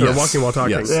walking. Yes. Or walking while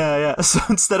talking. Yes. Yeah. So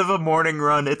instead of a morning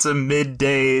run, it's a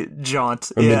midday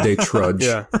jaunt. Midday trudge.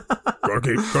 Yeah. Gotta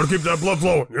keep that blood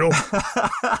flowing, you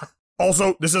know?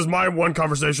 Also, this is my one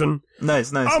conversation.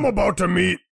 Nice. I'm about to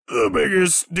meet the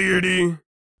biggest deity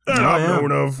that I've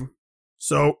known of.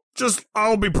 So,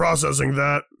 I'll be processing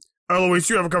that. Eloise,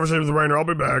 you have a conversation with Rainer. I'll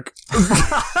be back.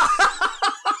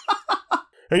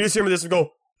 And you just hear me this and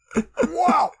go,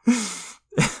 wow.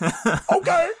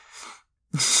 Okay.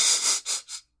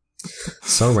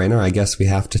 So, Rainer, I guess we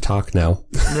have to talk now.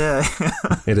 Yeah.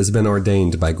 It has been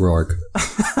ordained by Grorg.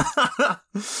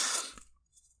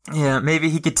 Yeah, maybe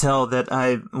he could tell that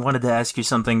I wanted to ask you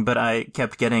something, but I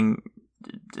kept being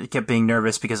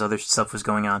nervous because other stuff was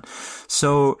going on.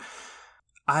 So,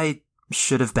 I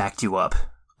should have backed you up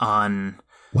on...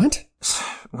 What?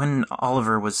 When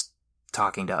Oliver was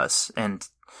talking to us and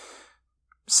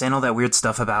saying all that weird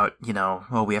stuff about,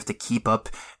 we have to keep up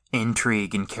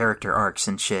intrigue and character arcs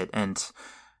and shit, and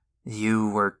you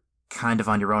were kind of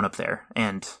on your own up there.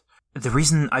 And the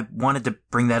reason I wanted to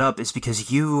bring that up is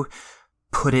because you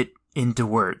put it into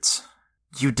words.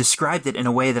 You described it in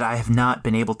a way that I have not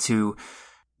been able to.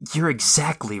 You're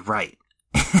exactly right.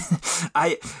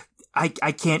 I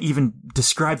can't even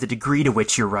describe the degree to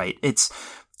which you're right.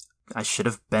 I should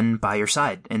have been by your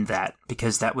side in that,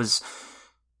 because that was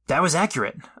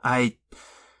accurate. I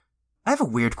have a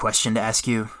weird question to ask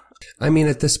you. I mean,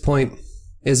 at this point,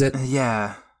 is it?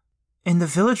 Yeah. In the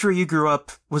village where you grew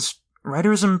up, was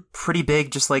writerism pretty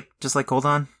big, just like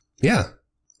Gul'dan? Yeah.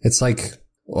 It's like,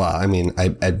 well, I mean,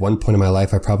 at one point in my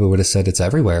life, I probably would have said it's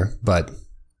everywhere, but...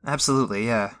 Absolutely,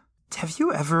 yeah. Have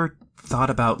you ever thought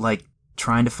about,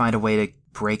 trying to find a way to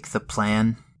break the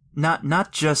plan?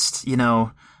 Not just,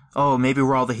 maybe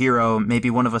we're all the hero,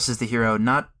 maybe one of us is the hero,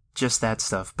 not just that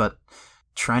stuff, but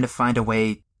trying to find a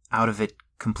way out of it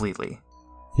completely.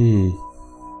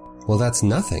 Well, that's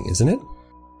nothing, isn't it?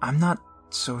 I'm not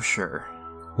so sure.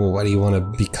 Well, what, do you want to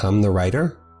become the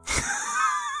writer?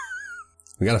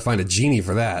 We gotta find a genie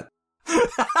for that.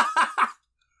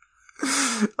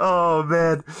 Oh,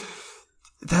 man.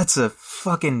 That's a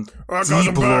fucking All right,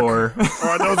 deep lore. All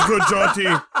right, that was good,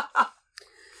 Jonty.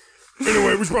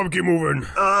 Anyway, we should probably keep moving.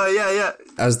 Yeah.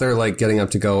 As they're, getting up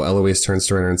to go, Eloise turns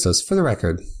to Rainer and says, for the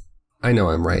record, I know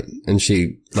I'm right. And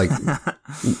she,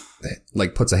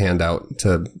 puts a hand out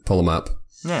to pull him up.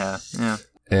 Yeah.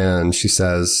 And she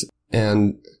says,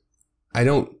 and I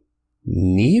don't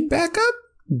need backup,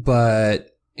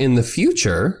 but in the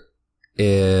future,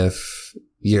 if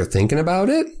you're thinking about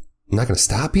it, I'm not going to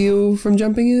stop you from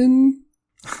jumping in.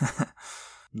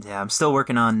 Yeah, I'm still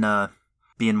working on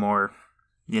being more,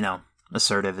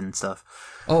 assertive and stuff.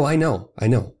 Oh, I know.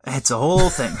 It's a whole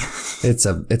thing. It's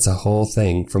a whole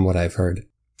thing from what I've heard.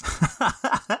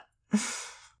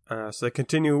 So they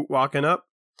continue walking up.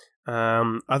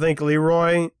 I think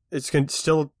Leroy is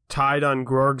still tied on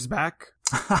Grog's back.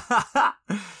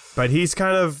 But he's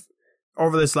kind of,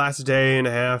 over this last day and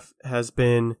a half, has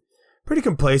been pretty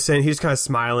complacent. He's kind of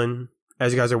smiling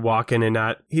as you guys are walking, and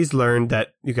he's learned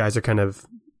that you guys are kind of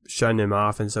shutting him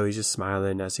off, and so he's just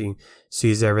smiling as he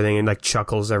sees everything and like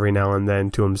chuckles every now and then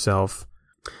to himself.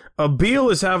 Beale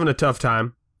is having a tough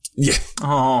time. Yeah.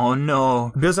 Oh,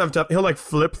 no. Beale's having tough. He'll like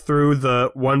flip through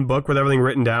the one book with everything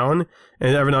written down,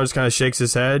 and every now and then just kind of shakes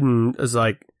his head and is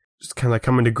like, just kind of like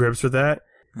coming to grips with that.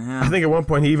 Yeah. I think at one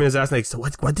point he even is asking like, so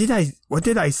what did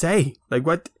I say? Like,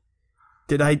 what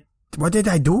did I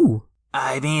do?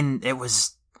 I mean, it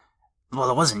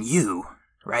wasn't you,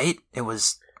 right? It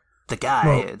was the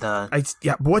guy, but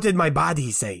what did my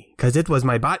body say? Because it was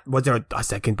my body. Was there a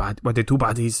second body? Were there two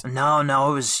bodies? No,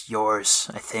 it was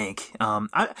yours, I think.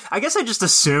 I guess I just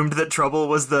assumed that Trouble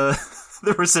was the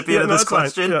recipient of this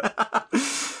question.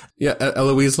 Yeah.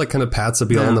 Eloise like kind of pats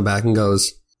Beale on the back and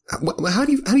goes, how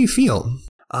do you feel?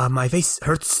 My face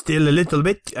hurts still a little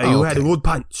bit. You had a good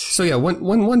punch. So yeah,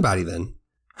 one body then.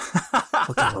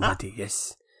 Okay, one body,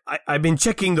 yes. I've been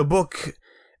checking the book,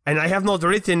 and I have not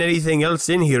written anything else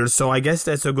in here, so I guess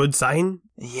that's a good sign.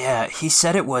 Yeah, he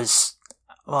said it was.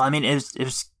 Well, I mean, it was it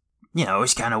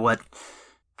was kind of what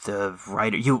the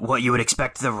writer, what you would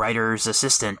expect the writer's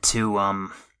assistant to,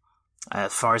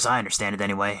 as far as I understand it,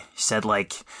 anyway. He said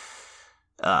like,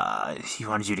 he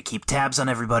wanted you to keep tabs on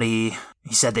everybody.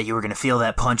 He said that you were going to feel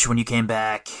that punch when you came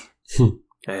back.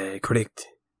 Correct.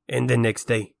 And the next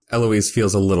day. Eloise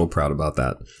feels a little proud about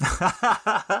that.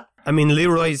 I mean,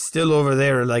 Leroy's still over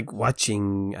there, like,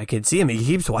 watching. I can see him. He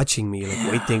keeps watching me,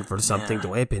 like, waiting for something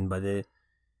to happen. But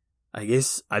I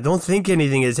guess I don't think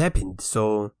anything has happened,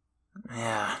 so...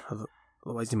 Yeah.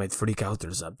 Otherwise he might freak out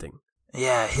or something.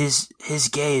 Yeah, his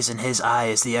gaze and his eye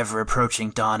is the ever-approaching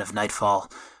dawn of nightfall.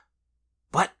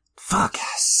 What? Fuck.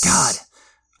 Yes. God.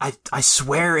 I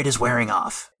swear it is wearing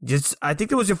off. I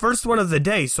think it was your first one of the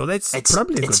day, so that's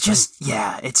probably a good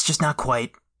sign. It's just not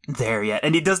quite there yet.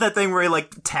 And he does that thing where he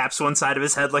like taps one side of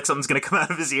his head like something's gonna come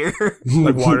out of his ear.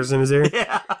 Like water's in his ear?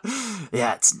 Yeah.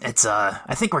 Yeah, it's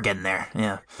I think we're getting there,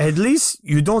 yeah. At least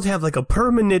you don't have like a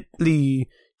permanently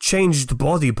changed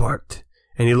body part.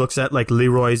 And he looks at like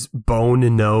Leroy's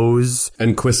bone nose.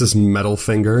 And Quiss's metal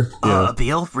finger. Yeah.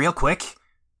 Beale, real quick.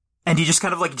 And he just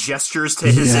kind of like gestures to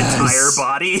his entire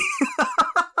body.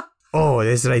 Oh,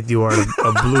 that's right. You are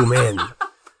a blue man.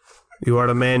 You are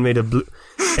a man made of blue.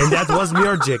 And that was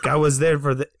Murgic. I was there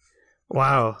for the...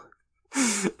 Wow.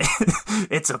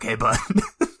 It's okay, bud.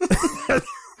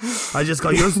 I just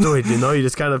got used to it, you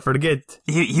just kind of forget.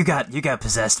 You got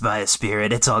possessed by a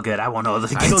spirit. It's all good. I won't hold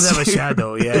it against I don't have you. a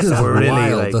shadow, yeah. It is So we're really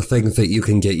wild, like... the things that you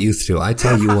can get used to. I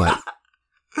tell you what.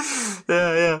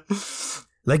 Yeah.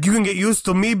 Like, you can get used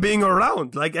to me being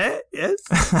around. Like, yes?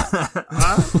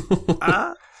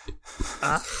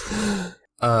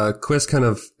 Quiss kind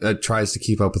of tries to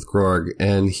keep up with Grog,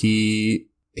 and he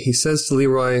says to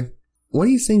Leroy, "What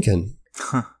are you thinking?"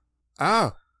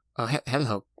 Oh,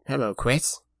 hello,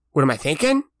 Quiss. What am I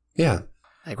thinking? Yeah.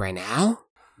 Like right now?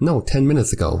 No, 10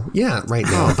 minutes ago. Yeah, right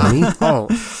now, dummy.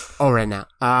 Right now.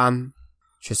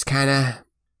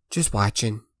 Just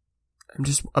watching. I'm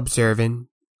just observing,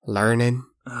 learning.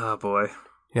 Oh, boy.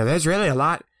 There's really a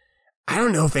lot. I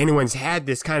don't know if anyone's had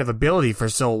this kind of ability for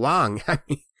so long. I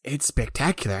mean, it's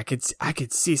spectacular. I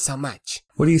could see so much.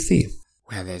 What do you see?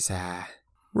 Well, there's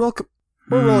we're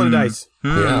rolling dice.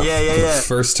 Yeah.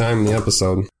 First time in the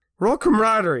episode. Roll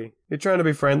camaraderie. You're trying to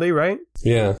be friendly, right?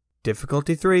 Yeah.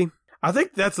 Difficulty 3. I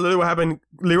think that's literally what happened.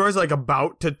 Leroy's like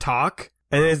about to talk,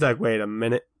 and then he's like, wait a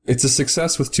minute. It's a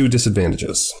success with 2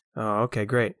 disadvantages. Oh, okay,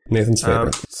 great. Nathan's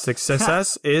favorite.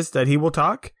 Success is that he will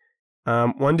talk.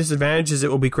 1 disadvantage is it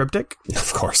will be cryptic.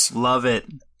 Of course. Love it.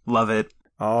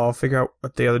 I'll figure out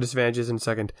what the other disadvantage is in a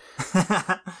second. He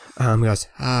goes,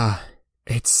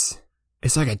 it's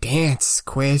like a dance,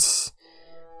 Quiz.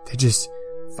 They're just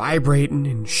vibrating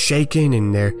and shaking,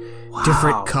 and they're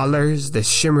different colors, the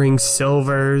shimmering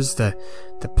silvers, the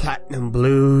platinum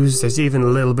blues. There's even a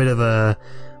little bit of a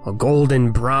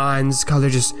golden bronze color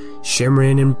just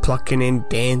shimmering and plucking and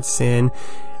dancing.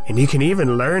 And you can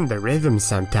even learn the rhythm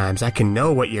sometimes. I can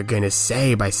know what you're gonna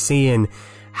say by seeing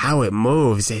how it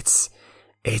moves. It's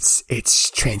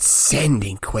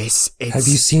transcending, Quiz. Have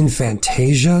you seen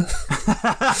Fantasia?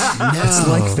 No. It's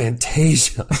like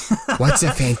Fantasia. What's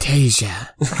a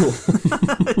Fantasia?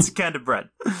 It's a kind of bread.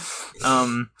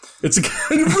 It's a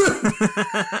kind of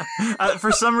bread.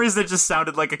 For some reason, it just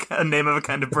sounded like a name of a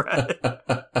kind of bread.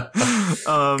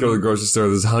 Go to the grocery store.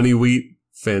 There's honey wheat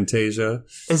Fantasia.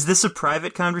 Is this a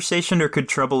private conversation, or could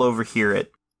Trouble overhear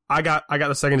it? I got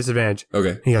the second disadvantage.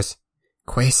 Okay. He goes,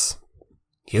 Quiz,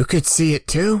 you could see it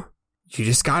too. You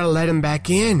just gotta let him back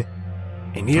in.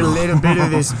 And eat a little bit of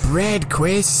this bread,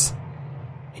 Quiz.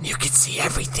 And you could see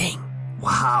everything.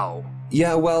 Wow.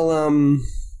 Yeah, well,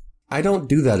 I don't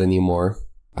do that anymore.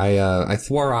 I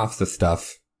swore off the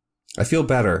stuff. I feel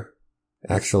better,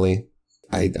 actually.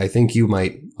 I think you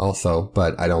might also,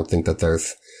 but I don't think that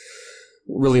there's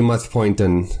really much point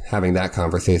in having that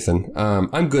conversation.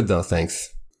 I'm good though,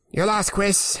 thanks. You're lost,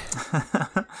 Quiz.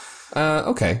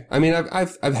 Okay. I mean,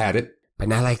 I've had it. But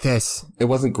not like this. It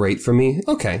wasn't great for me.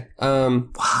 Okay.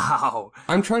 Wow.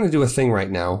 I'm trying to do a thing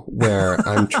right now where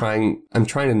I'm trying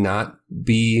to not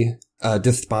be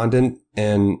despondent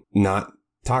and not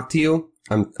talk to you.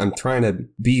 I'm trying to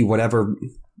be whatever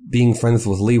being friends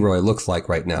with Leroy looks like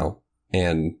right now,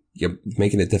 and you're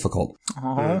making it difficult.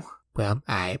 Oh. Well,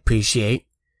 I appreciate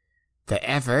the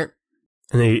effort.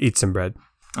 And then you eat some bread.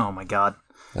 Oh my god.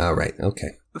 All right. Okay.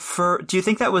 Do you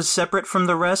think that was separate from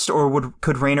the rest, or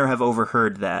could Raynor have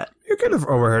overheard that? You could have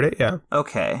overheard it, yeah.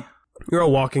 Okay. You're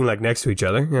all walking like next to each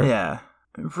other. Yeah. Yeah.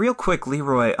 Real quick,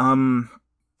 Leroy,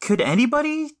 could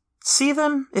anybody see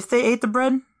them if they ate the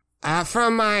bread?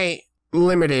 From my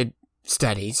limited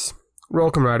studies.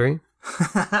 Roll camaraderie.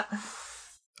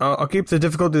 I'll keep the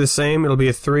difficulty the same. It'll be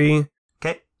a 3.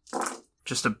 Okay.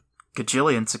 Just a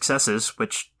gajillion successes,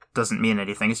 which doesn't mean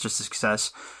anything. It's just a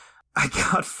success. I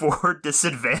got 4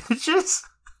 disadvantages.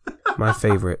 My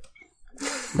favorite.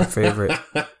 My favorite.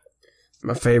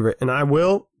 My favorite. And I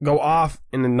will go off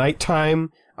in the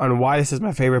nighttime on why this is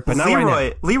my favorite, but not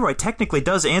right now. Leroy technically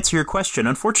does answer your question.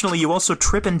 Unfortunately, you also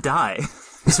trip and die.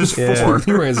 This was 4.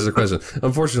 Leroy answers the question.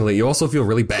 Unfortunately, you also feel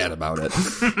really bad about it.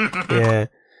 Yeah.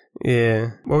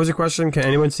 Yeah. What was the question? Can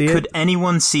anyone see it? Could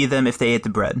anyone see them if they ate the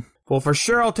bread? Well, for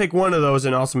sure I'll take one of those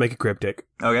and also make a cryptic.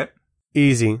 Okay.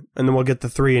 Easy. And then we'll get the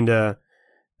 3 into...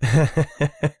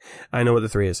 I know what the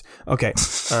 3 is. Okay.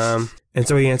 And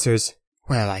so he answers,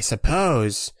 well, I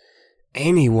suppose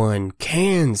anyone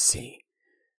can see.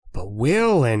 But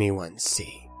will anyone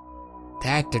see?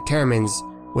 That determines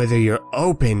whether you're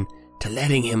open to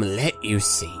letting him let you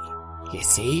see. You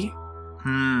see?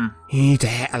 You need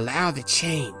to allow the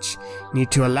change. You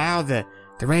need to allow the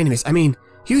randomness. I mean,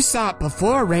 you saw it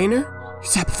before, Raynor. You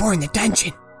saw it before in the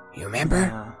dungeon. You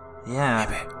remember? Yeah.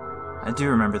 Remember? I do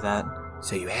remember that.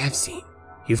 So you have seen.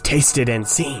 You've tasted and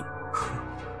seen.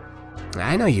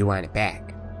 I know you want it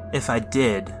back. If I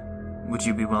did, would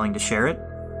you be willing to share it?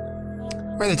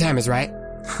 When the time is right.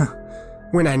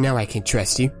 When I know I can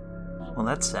trust you. Well,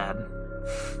 that's sad.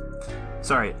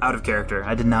 Sorry, out of character.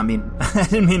 I didn't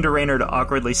mean to Raynor to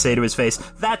awkwardly say to his face,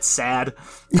 "That's sad."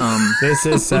 This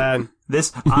is sad.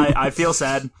 I feel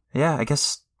sad. Yeah, I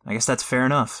guess that's fair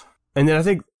enough. And then I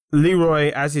think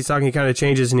Leroy, as he's talking, he kind of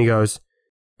changes and he goes,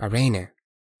 but Raynor,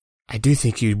 I do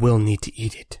think you will need to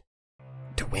eat it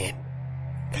to win.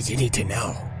 Because you need to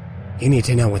know. You need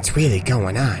to know what's really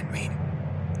going on,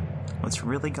 Raynor. What's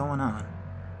really going on?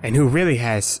 And who really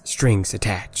has strings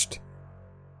attached.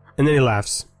 And then he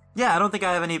laughs. Yeah, I don't think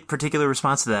I have any particular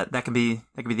response to that. That could be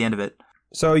the end of it.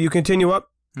 So you continue up?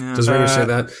 Yeah. Does Raynor say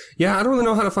that? Yeah, I don't really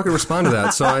know how to fucking respond to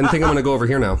that, so I think I'm going to go over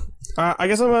here now. I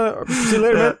guess I'm going to see you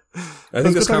later, man. I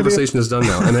think this conversation is done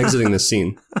now. I'm exiting this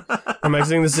scene. I'm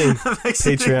exiting the scene.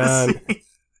 Patreon.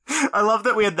 I love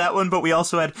that we had that one, but we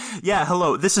also had, yeah,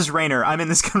 hello, this is Raynor. I'm in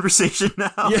this conversation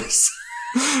now. Yes.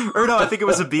 Or no, I think it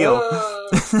was Abiel.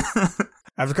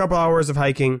 After a couple hours of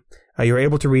hiking, you were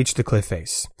able to reach the cliff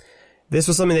face. This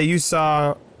was something that you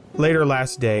saw later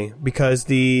last day because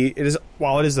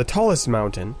while it is the tallest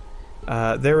mountain,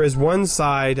 there is one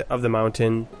side of the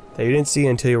mountain that you didn't see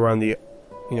until you were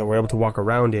were able to walk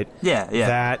around it. Yeah.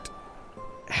 That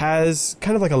has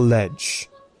kind of like a ledge.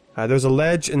 There's a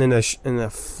ledge and then a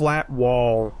flat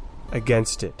wall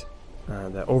against it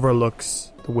that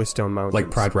overlooks the Whistone Mountains. Like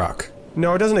Pride Rock.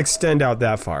 No, it doesn't extend out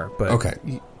that far. But okay.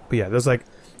 But yeah, there's like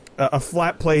a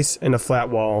flat place and a flat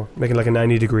wall, making like a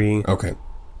 90-degree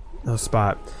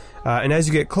spot. And as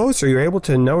you get closer, you're able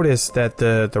to notice that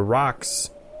the rocks,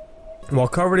 while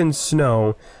covered in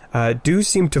snow, do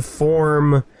seem to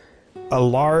form a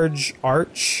large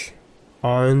arch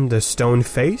on the stone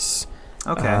face.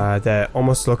 Okay. That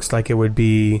almost looks like it would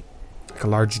be like a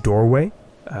large doorway.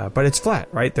 But it's flat,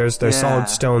 right? There's solid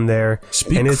stone there.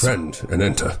 Speak, friend, and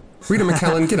enter. Rita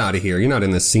McKellen, get out of here. You're not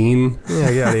in the scene.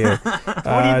 Yeah, get out of here. What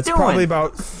are you it's doing? probably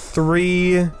about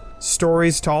 3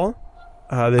 stories tall,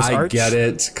 this arch. I get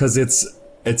it, because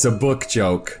it's a book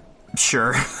joke.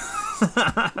 Sure.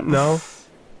 No?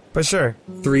 But sure.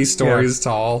 3 stories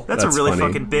tall. That's a really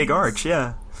funny. fucking big arch,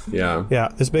 yeah. Yeah. Yeah,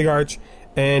 this big arch.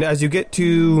 And as you get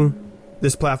to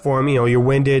this platform, you're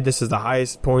winded. This is the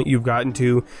highest point you've gotten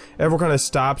to. Everyone kind of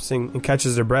stops and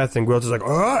catches their breath, and Growth is like,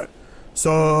 all right,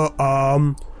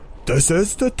 so, this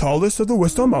is the tallest of the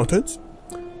Whistler Mountains.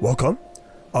 Welcome.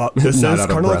 This is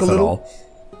kind of like a little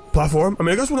platform. I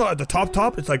mean, I guess we're not at the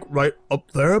top. It's like right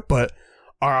up there, but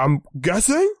I'm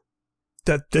guessing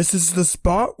that this is the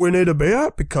spot we need to be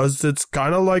at because it's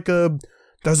kind of like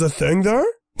there's a thing there.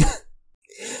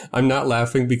 I'm not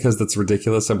laughing because that's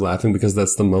ridiculous. I'm laughing because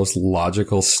that's the most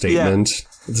logical statement. Yeah.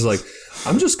 It's like,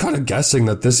 I'm just kind of guessing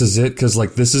that this is it because,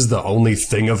 like, this is the only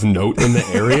thing of note in the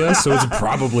area, so it's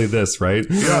probably this, right?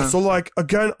 Yeah, so, like,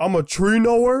 again, I'm a tree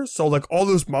knower, so, like, all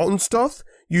this mountain stuff,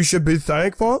 you should be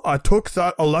thankful. I took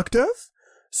that elective,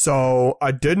 so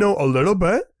I did know a little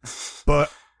bit,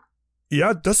 but,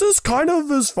 yeah, this is kind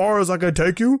of as far as I can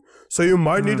take you, so you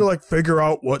might need to, like, figure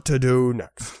out what to do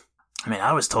next. I mean,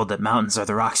 I was told that mountains are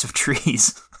the rocks of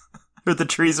trees. Or the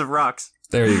trees of rocks.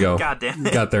 There you go. God damn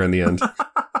it. Got there in the end.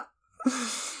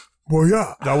 Well,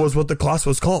 yeah, that was what the class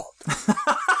was called.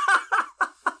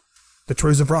 The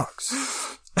trees of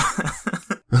rocks.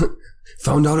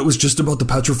 Found out it was just about the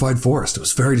petrified forest. I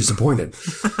was very disappointed.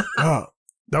 Yeah,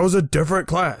 that was a different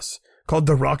class called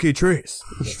the Rocky Trees.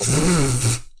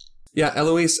 Yeah,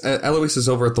 Eloise is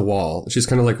over at the wall. She's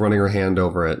kind of like running her hand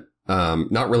over it.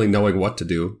 Not really knowing what to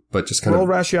do, but just kind Roll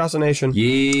ratiocination.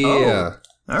 Yeah.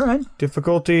 Oh, all right.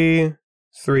 Difficulty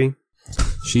 3.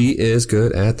 She is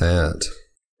good at that.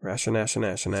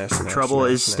 Ratiocination. Trouble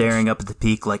is staring up at the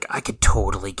peak like, I could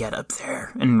totally get up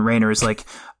there. And Rainer is like,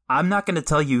 I'm not going to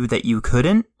tell you that you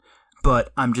couldn't,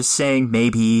 but I'm just saying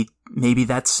maybe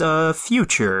that's a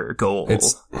future goal.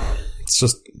 It's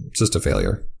just a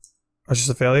failure. Oh, it's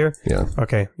just a failure? Yeah.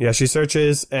 Okay. Yeah, she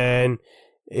searches and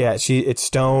yeah, it's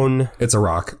stone. It's a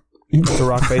rock. It's a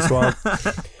rock face wall.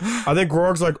 I think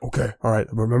Grog's like, okay, all right,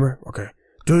 remember? Okay.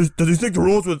 Does he think the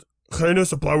rules with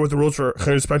Heinous apply with the rules for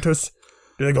Heinous Pentus?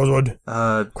 Do you think those would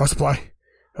cross apply?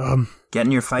 Get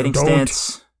in your fighting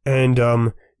stance.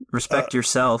 And respect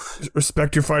yourself.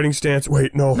 Respect your fighting stance.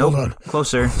 Wait, no, nope. Hold on.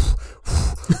 Closer.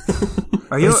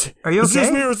 Are you okay? Is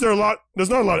this me or is there a lot? There's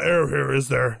not a lot of air here, is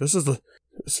there?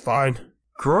 It's fine.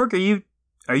 Grog, are you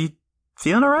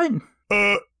feeling all right?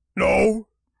 No.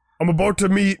 I'm about to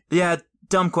meet... Yeah,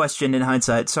 dumb question in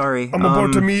hindsight. Sorry. I'm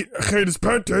about to meet Hades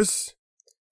Pentus.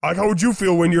 Like, how would you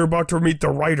feel when you're about to meet the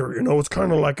writer? It's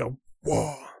kind of like a...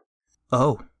 Whoa.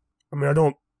 Oh. I mean, I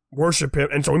don't worship him,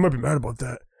 and so we might be mad about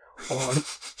that. I'll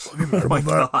be mad about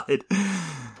that.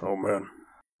 God. Oh, man.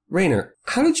 Rainer,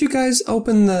 how did you guys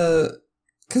open the...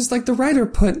 Because, like, the writer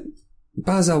put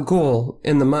Baz Al Ghul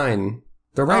in the mine.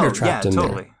 The writer trapped in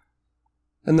totally. there.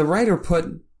 And the writer put...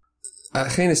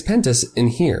 Heinous Pentus in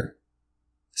here.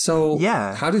 So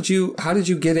yeah. How did you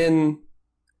get in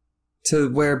to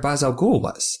where Baz Al Ghul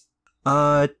was?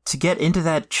 To get into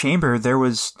that chamber there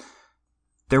were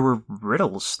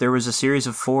riddles. There was a series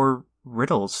of 4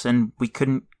 riddles and we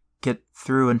couldn't get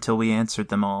through until we answered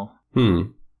them all. Huh.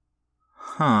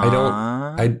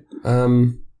 I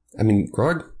mean,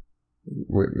 Grog,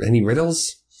 any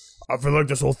riddles? I feel like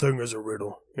this whole thing is a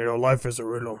riddle. Life is a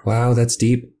riddle. Wow, that's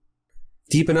deep.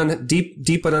 Deep but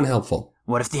unhelpful.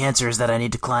 What if the answer is that I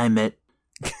need to climb it?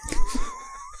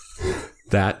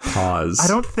 That pause. I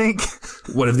don't think...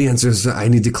 What if the answer is I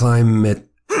need to climb it?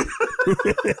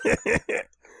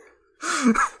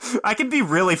 I can be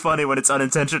really funny when it's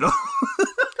unintentional.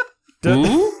 When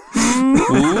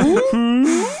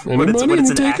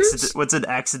What's an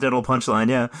accidental punchline,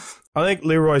 yeah. I think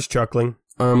Leroy's chuckling.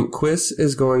 Quiz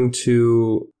is going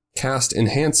to cast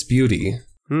Enhance Beauty.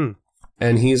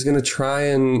 And he's going to try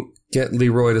and get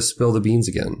Leroy to spill the beans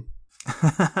again.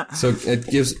 So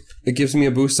it gives me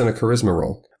a boost on a charisma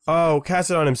roll. Oh, cast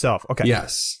it on himself. Okay.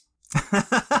 Yes.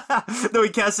 No, he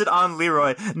cast it on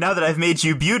Leroy. Now that I've made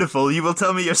you beautiful, you will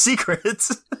tell me your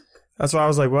secrets. That's why I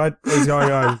was like, what is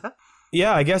going on?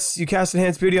 Yeah, I guess you cast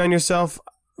Enhanced Beauty on yourself.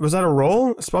 Was that a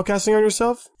roll? Spell casting on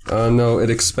yourself? No,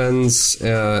 it expends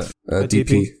a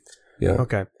DP. Yeah.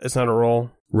 Okay. It's not a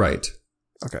roll. Right.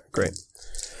 Okay, great.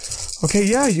 Okay,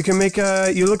 yeah, you can make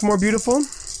you look more beautiful.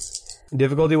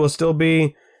 Difficulty will still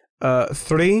be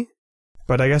 3,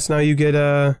 but I guess now you get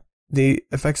the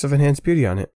effects of Enhanced Beauty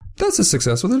on it. That's a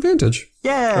success with advantage.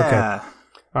 Yeah.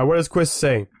 Okay. What does Quiz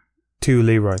say to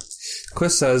Leroy?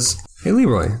 Quiz says, "Hey,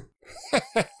 Leroy,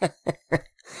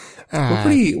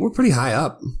 we're pretty high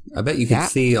up. I bet you can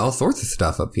see all sorts of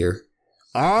stuff up here."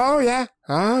 Oh yeah.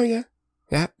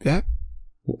 Yep.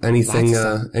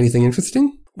 Anything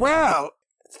interesting? Well,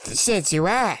 since you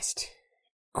asked,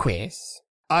 Quiz,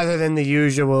 other than the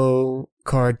usual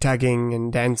chord tugging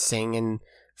and dancing and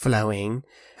flowing,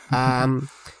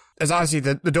 there's obviously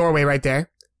the doorway right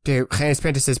there. to Hyannis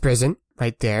Prentice's prison,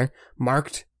 right there,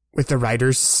 marked with the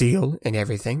writer's seal and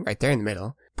everything, right there in the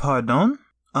middle. Pardon?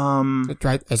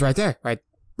 It's right there,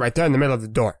 right there in the middle of the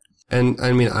door. And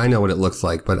I mean, I know what it looks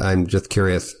like, but I'm just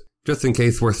curious, just in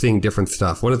case we're seeing different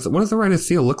stuff. What does the writer's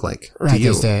seal look like to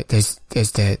you? There's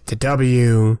the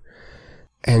W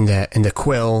and the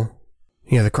quill,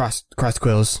 the crossed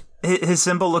quills. His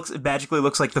symbol magically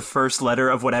looks like the first letter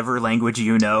of whatever language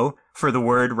you know for the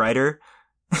word writer.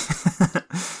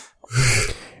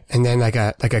 And then like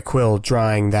a quill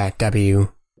drawing that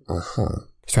W.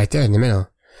 It's right there in the middle.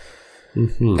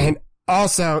 Mm-hmm. And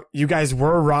also, you guys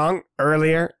were wrong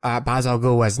earlier. Baz al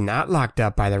Ghul was not locked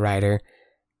up by the writer.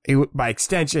 By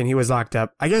extension, he was locked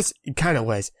up. I guess he kind of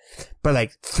was, but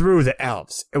like through the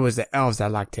elves. It was the elves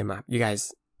that locked him up. You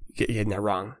guys getting that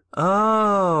wrong.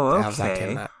 Oh, The elves locked him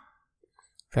okay. up.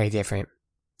 Very different.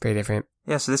 Very different.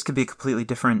 Yeah, so this could be a completely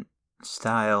different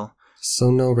style.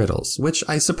 So no riddles, which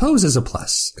I suppose is a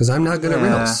plus, because I'm not good at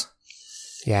riddles.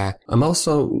 Yeah. I'm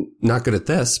also not good at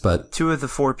this, but... 2 of the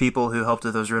 4 people who helped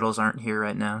with those riddles aren't here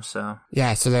right now, so...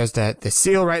 Yeah, so there's the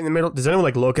seal right in the middle. Does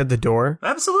anyone look at the door?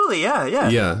 Absolutely,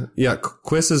 yeah. Yeah.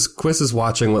 Quiz is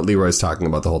watching what Leroy's talking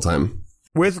about the whole time.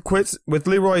 With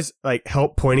Leroy's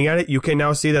help pointing at it, you can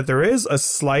now see that there is a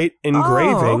slight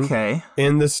engraving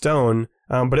in the stone.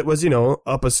 But it was,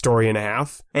 up a story and a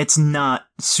half. It's not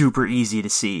super easy to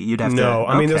see. You'd have to... No,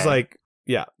 I mean, there's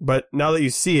but now that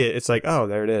you see it, it's like, oh,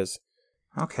 there it is.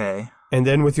 Okay. And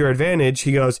then with your advantage,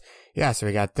 he goes, yeah, so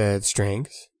we got the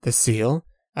strings, the seal,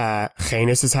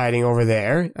 Hyannis is hiding over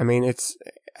there. I mean,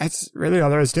 that's really all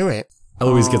there is to it.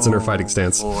 Eloise gets in her fighting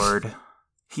stance. Lord.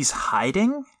 He's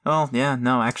hiding? Oh, yeah,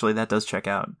 no, actually, that does check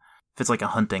out. If it's like a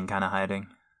hunting kind of hiding.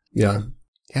 Yeah.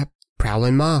 Yep,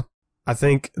 prowling maw. I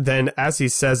think then as he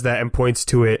says that and points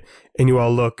to it, and you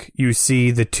all look, you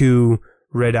see the 2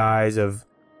 red eyes of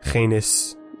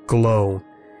Hyannis glow.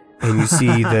 And you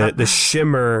see the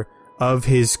shimmer of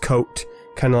his coat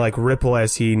kind of like ripple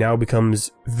as he now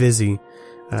becomes Vizzy.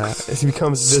 As he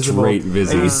becomes visible. Straight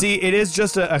Vizzy. And you see it is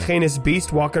just a Hyannis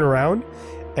beast walking around.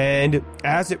 And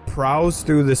as it prowls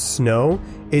through the snow,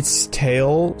 its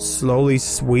tail slowly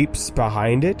sweeps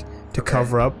behind it to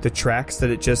cover up the tracks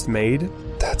that it just made.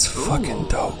 That's fucking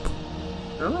dope.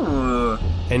 Ooh.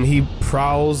 And he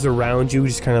prowls around you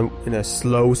just kind of in a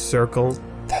slow circle.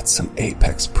 That's some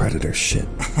apex predator shit.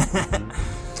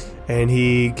 And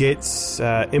he gets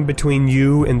in between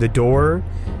you and the door,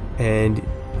 and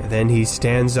then he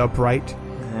stands upright.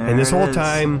 And this whole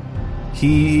time,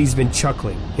 he's been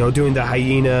chuckling, doing the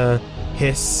hyena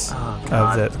hiss of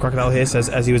the crocodile hiss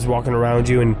as he was walking around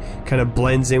you, and kind of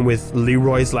blends in with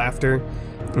Leroy's laughter.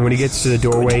 And when he gets to the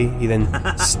doorway, he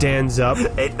then stands up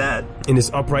Hate that. in his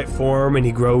upright form, and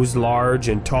he grows large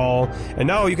and tall. And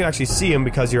now you can actually see him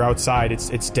because you're outside.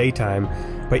 It's daytime.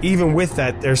 But even with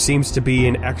that, there seems to be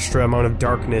an extra amount of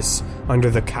darkness under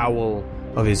the cowl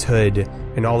of his hood,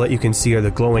 and all that you can see are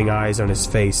the glowing eyes on his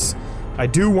face. I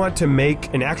do want to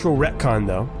make an actual retcon,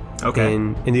 though. Okay.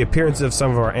 In the appearance of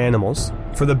some of our animals.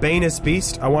 For the Banus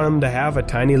beast, I want him to have a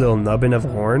tiny little nubbin of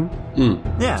horn.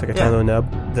 Yeah. It's like a tiny little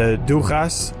nub. The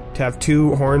Duchas to have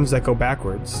 2 horns that go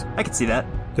backwards. I can see that.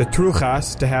 The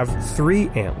Truchas to have 3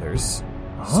 antlers.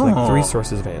 So like 3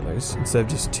 sources of antlers instead of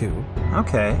just 2.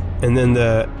 Okay. And then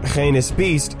the Hyannis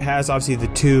beast has obviously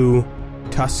the 2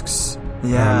 tusks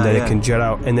that it can jut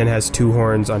out, and then has 2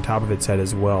 horns on top of its head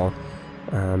as well.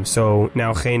 So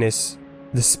now Hyannis,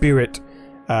 the spirit,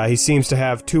 he seems to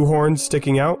have 2 horns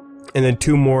sticking out, and then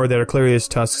 2 more that are clearly his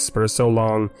tusks, but are so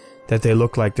long that they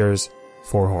look like there's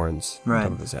 4 horns on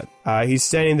top of his head. He's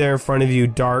standing there in front of you,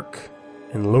 dark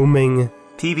and looming.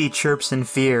 PB chirps in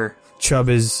fear. Chubb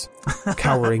is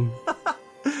cowering,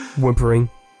 whimpering.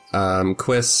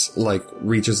 Quiz,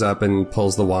 reaches up and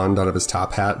pulls the wand out of his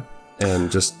top hat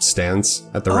and just stands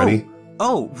at the ready.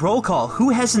 Oh, roll call. Who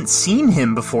hasn't seen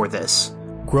him before this?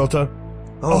 Gwilta.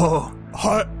 Oh.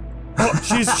 Hot. Oh,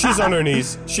 she's on her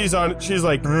knees. She's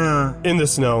like in the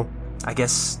snow. I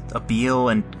guess Abil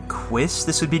and Quiz,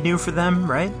 this would be new for them,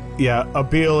 right? Yeah,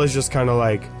 Abil is just kind of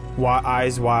like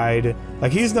eyes wide.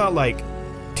 Like, he's not like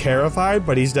terrified,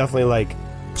 but he's definitely like...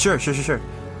 Sure. He's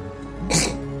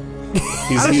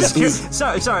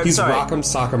Sorry. He's rock'em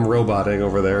sock'em roboting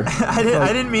over there. I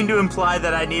didn't mean to imply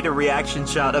that I need a reaction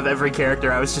shot of every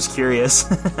character. I was just curious.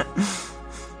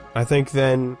 I think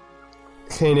then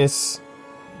Hyannis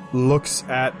looks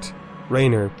at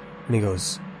Raynor and he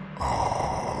goes,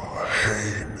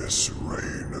 Heinous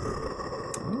Raynor.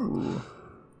 Ooh.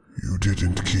 You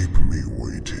didn't keep me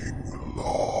waiting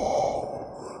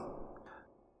long.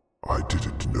 I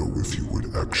didn't know if you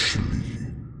would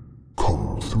actually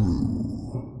come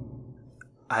through.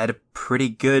 I'd pretty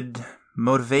good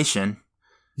motivation.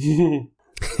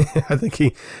 I think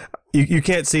you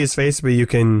can't see his face, but you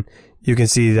can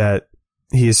see that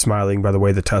he is smiling by the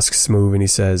way the tusks move, and he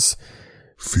says,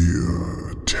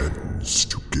 Fear tends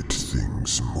to get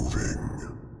things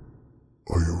moving.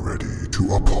 Are you ready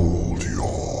to uphold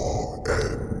your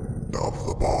end of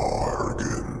the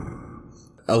bargain?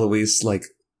 Eloise, like,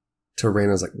 to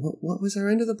Reyna's like, what was our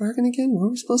end of the bargain again? What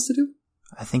were we supposed to do?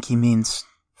 I think he means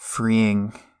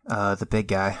freeing the big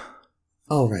guy.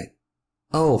 Oh, right.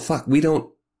 Oh, fuck, we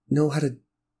don't know how to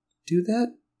do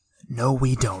that? No,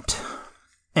 we don't.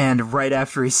 And right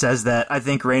after he says that, I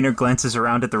think Rayner glances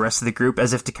around at the rest of the group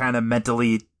as if to kind of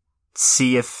mentally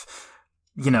see if,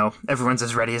 everyone's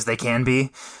as ready as they can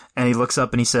be. And he looks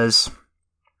up and he says,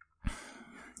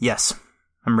 yes,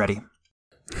 I'm ready.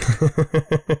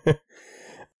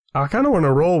 I kind of want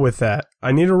to roll with that.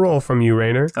 I need a roll from you,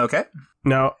 Rayner. Okay.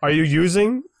 Now, are you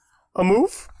using a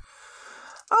move?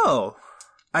 Oh,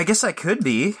 I guess I could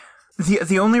be.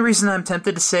 The only reason I'm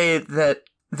tempted to say that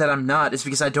I'm not is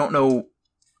because I don't know.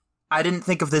 I didn't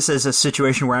think of this as a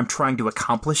situation where I'm trying to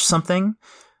accomplish something.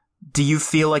 Do you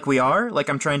feel like we are? Like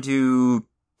I'm trying to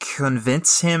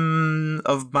convince him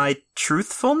of my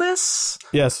truthfulness?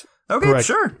 Yes. Okay, correct.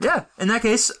 Sure. Yeah. In that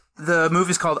case, the move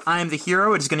is called I Am the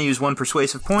Hero. It is going to use 1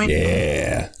 persuasive point.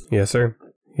 Yeah. Yes, sir.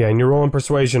 Yeah, and you're rolling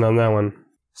persuasion on that one.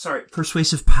 Sorry,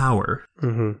 persuasive power.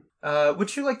 Mm-hmm.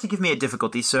 Would you like to give me a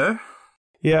difficulty, sir?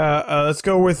 Yeah, let's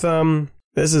go with,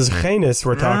 this is Janus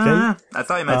we're talking. I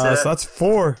thought you might say that. So that's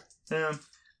 4. Yeah.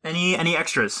 Any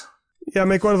extras? Yeah,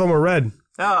 make one of them a red.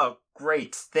 Oh,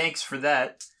 great. Thanks for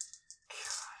that.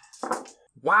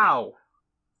 Wow.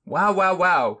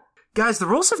 Wow. Guys, the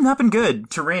rolls have not been good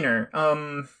to Rayner.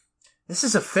 This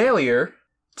is a failure.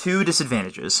 2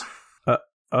 disadvantages.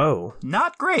 Oh.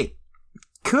 Not great.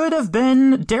 Could have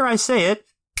been, dare I say it,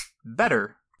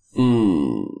 better.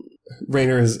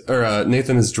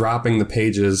 Nathan is dropping the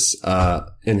pages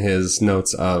in his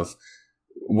notes of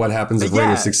what happens if Yeah.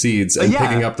 Rayner succeeds, and Yeah.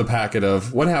 picking up the packet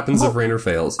of what happens if Rayner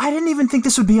fails. I didn't even think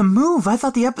this would be a move. I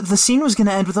thought the scene was going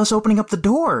to end with us opening up the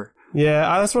door.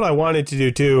 Yeah, that's what I wanted to do,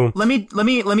 too. Let me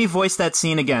voice that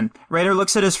scene again. Rayner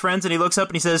looks at his friends and he looks up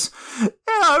and he says, "Yeah,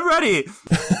 I'm ready.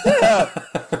 Yeah,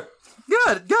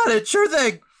 got it. Sure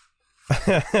thing."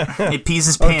 He pees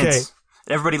his pants. Okay.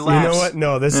 Everybody laughs. You know what?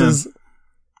 No, this is...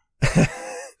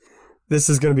 this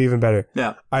is going to be even better.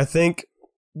 Yeah. I think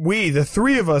the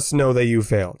 3 of us, know that you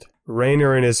failed.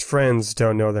 Rayner and his friends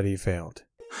don't know that he failed.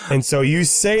 And so you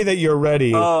say that you're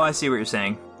ready, Oh, I see what you're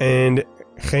saying. and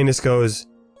Janus goes,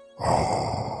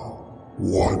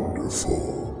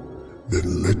 Wonderful.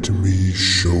 Then let me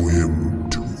show him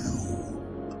to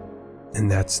you. and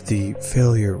that's the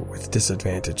failure with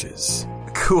disadvantages.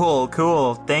 Cool.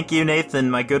 Thank you,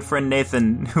 Nathan, my good friend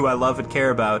Nathan, who I love and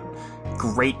care about.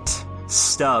 Great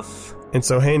stuff. And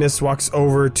so Janus walks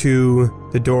over to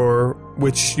the door,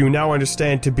 which you now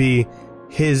understand to be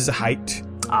his height.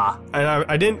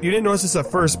 And you didn't notice this at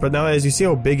first, but now as you see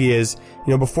how big he is,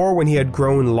 before when he had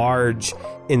grown large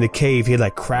in the cave, he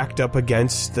had cracked up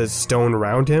against the stone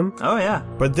around him. Oh, yeah.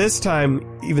 But this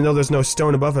time, even though there's no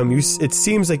stone above him, it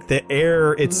seems like the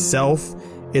air itself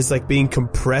is being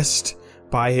compressed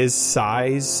by his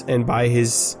size and by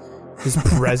his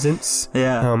presence.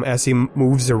 Yeah. As he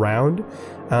moves around.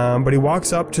 But he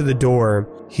walks up to the door.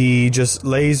 He just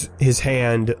lays his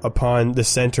hand upon the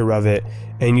center of it,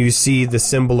 and you see the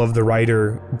symbol of the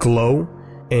rider glow,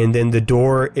 and then the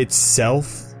door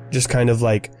itself just kind of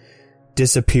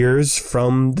disappears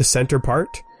from the center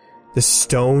part. The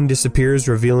stone disappears,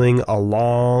 revealing a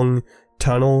long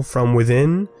tunnel from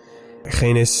within.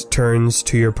 Janus turns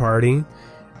to your party,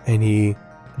 and he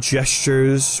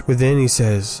gestures within. He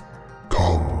says,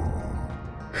 Come,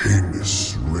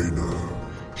 Janus Rayner,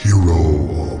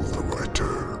 hero of the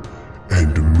writer,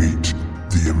 and meet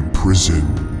the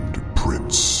imprisoned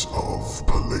Prince of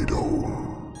Pallado.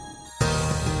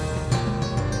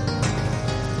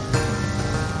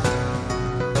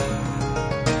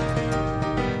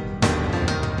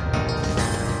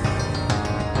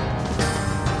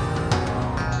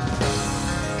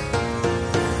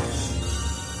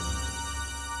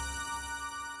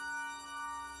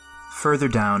 Further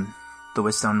down the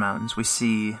Wistdown Mountains, we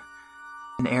see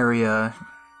an area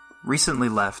recently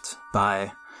left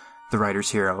by the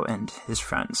writer's hero and his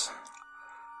friends.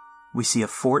 We see a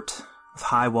fort with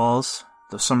high walls,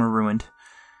 though some are ruined,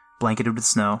 blanketed with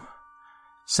snow,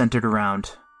 centered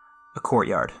around a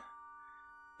courtyard.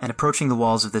 And approaching the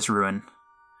walls of this ruin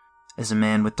is a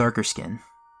man with darker skin,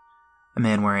 a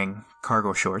man wearing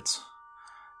cargo shorts,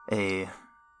 a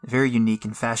very unique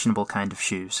and fashionable kind of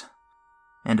shoes,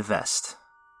 and a vest.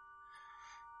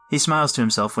 He smiles to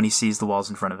himself when he sees the walls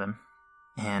in front of him.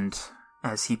 And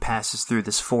as he passes through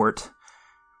this fort,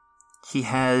 he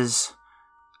has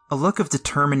a look of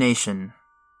determination,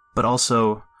 but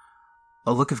also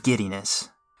a look of giddiness.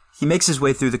 He makes his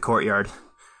way through the courtyard,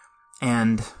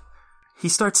 and he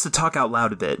starts to talk out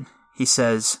loud a bit. He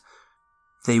says,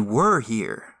 "They were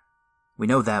here. We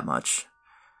know that much."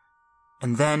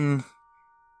 And then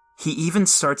he even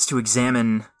starts to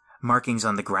examine markings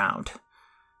on the ground.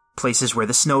 Places where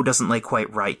the snow doesn't lay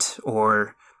quite right,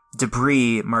 or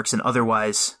debris marks an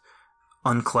otherwise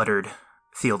uncluttered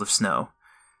field of snow.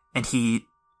 And he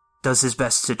does his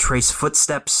best to trace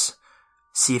footsteps,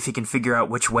 see if he can figure out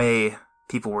which way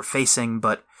people were facing,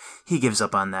 but he gives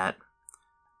up on that.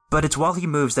 But it's while he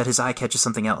moves that his eye catches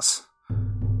something else.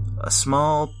 A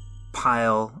small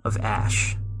pile of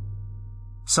ash.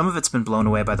 Some of it's been blown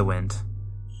away by the wind,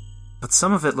 but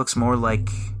some of it looks more like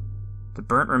the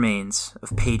burnt remains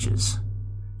of pages.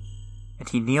 And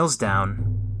he kneels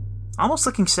down, almost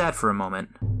looking sad for a moment,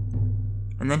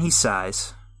 and then he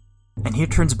sighs, and he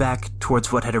turns back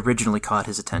towards what had originally caught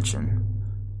his attention.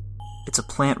 It's a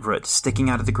plant root sticking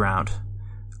out of the ground,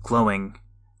 glowing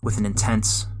with an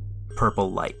intense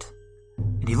purple light.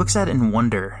 And he looks at it in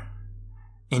wonder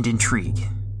and intrigue.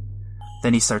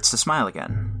 Then he starts to smile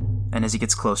again, and as he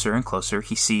gets closer and closer,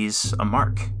 he sees a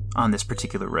mark on this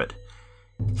particular root.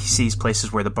 He sees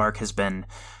places where the bark has been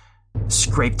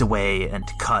scraped away and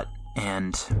cut,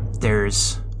 and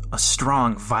there's a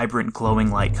strong, vibrant,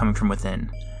 glowing light coming from within.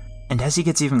 And as he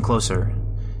gets even closer,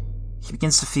 he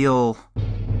begins to feel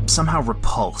somehow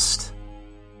repulsed,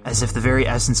 as if the very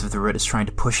essence of the root is trying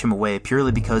to push him away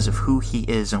purely because of who he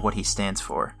is and what he stands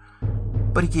for.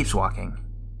 But he keeps walking,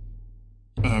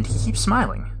 and he keeps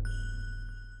smiling.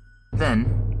 Then,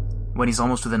 when he's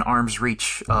almost within arm's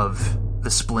reach of the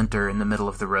splinter in the middle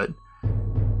of the root,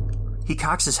 he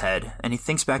cocks his head and he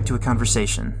thinks back to a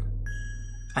conversation.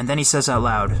 And then he says out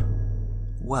loud,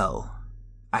 "Well,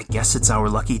 I guess it's our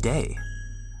lucky day."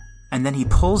 And then he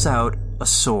pulls out a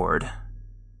sword,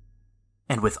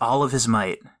 and with all of his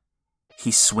might,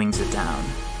 he swings it down.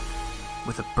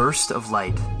 With a burst of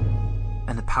light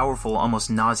and the powerful, almost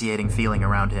nauseating feeling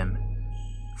around him,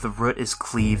 the root is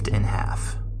cleaved in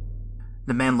half.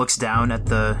 The man looks down at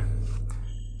the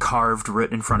carved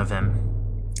root in front of him,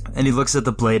 and he looks at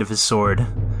the blade of his sword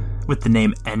with the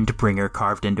name Endbringer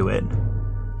carved into it,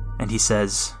 and he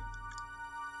says,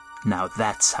 "Now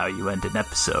that's how you end an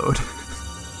episode."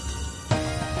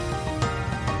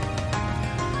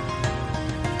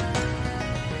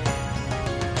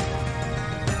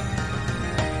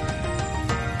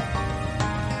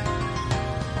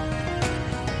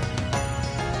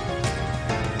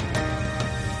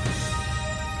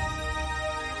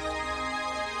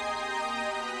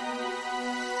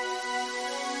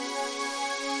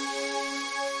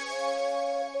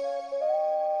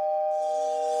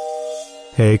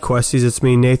 Hey Questies, it's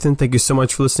me, Nathan. Thank you so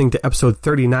much for listening to episode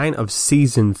 39 of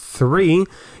season 3.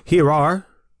 Here are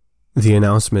the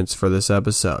announcements for this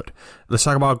episode. Let's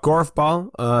talk about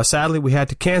Gorfball. Sadly, we had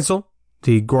to cancel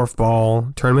the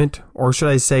Gorfball tournament, or should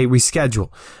I say reschedule,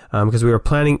 because we're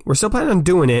still planning on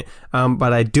doing it,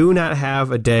 but I do not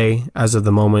have a day as of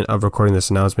the moment of recording this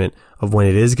announcement of when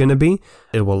it is going to be.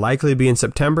 It will likely be in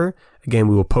September. Again,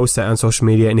 we will post that on social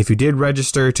media, and if you did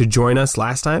register to join us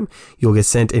last time, you'll get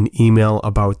sent an email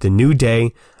about the new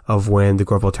day of when the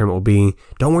Gorfball tournament will be.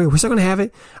 Don't worry, we're still going to have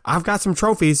it. I've got some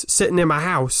trophies sitting in my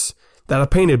house that I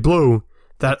painted blue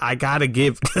that I gotta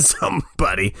give to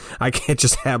somebody. I can't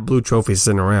just have blue trophies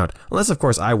sitting around. Unless, of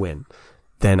course, I win.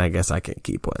 Then I guess I can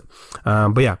keep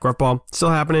one. But yeah, Gorfball, still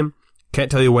happening. Can't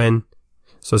tell you when,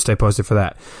 so stay posted for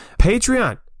that.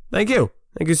 Patreon, thank you.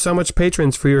 Thank you so much,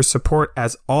 patrons, for your support.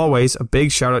 As always, a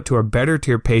big shout out to our better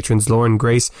tier patrons, Lauren,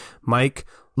 Grace, Mike,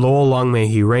 Lowell, long may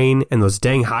he reign, and those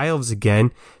dang high elves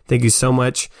again. Thank you so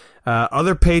much.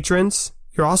 Other patrons,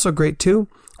 you're also great too.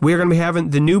 We are going to be having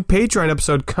the new Patreon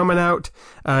episode coming out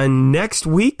next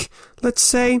week. Let's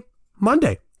say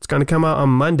Monday. It's going to come out on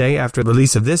Monday after the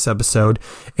release of this episode,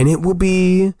 and it will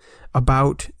be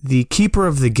about the Keeper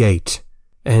of the Gate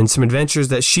and some adventures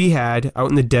that she had out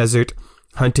in the desert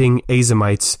hunting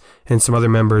Azamites and some other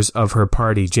members of her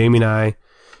party. Jamie and I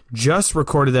just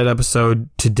recorded that episode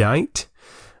tonight.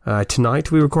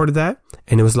 Tonight we recorded that,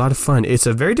 and it was a lot of fun. It's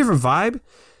a very different vibe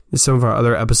than some of our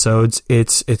other episodes.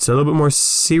 It's a little bit more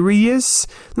serious,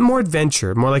 more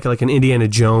adventure, more like an Indiana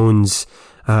Jones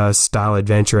style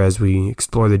adventure as we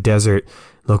explore the desert,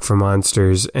 look for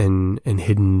monsters and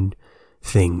hidden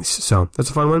things. So that's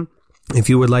a fun one. If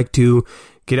you would like to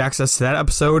get access to that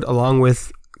episode along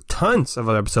with tons of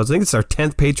other episodes, I think it's our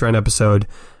 10th Patreon episode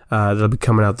that'll be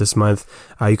coming out this month.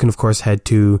 You can, of course, head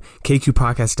to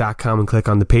kqpodcast.com and click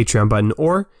on the Patreon button,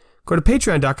 or go to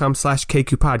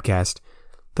patreon.com/kqpodcast.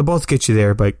 They'll both get you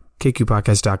there, but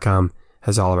kqpodcast.com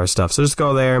has all of our stuff. So just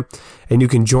go there, and you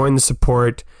can join the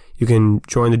support. You can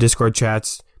join the Discord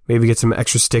chats, maybe get some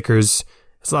extra stickers.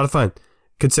 It's a lot of fun.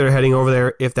 Consider heading over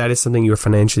there if that is something you're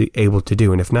financially able to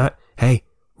do. And if not, hey,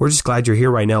 we're just glad you're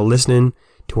here right now listening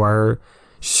to our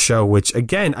show, which,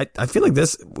 again, I feel like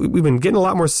we've been getting a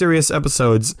lot more serious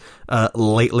episodes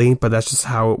lately, but that's just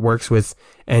how it works with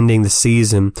ending the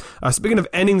season. Speaking of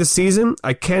ending the season,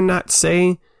 I cannot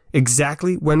say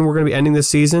exactly when we're going to be ending the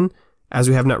season, as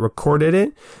we have not recorded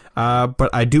it, but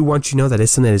I do want you to know that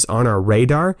it's something that is on our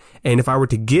radar, and if I were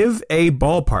to give a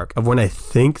ballpark of when I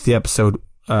think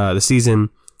the season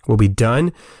will be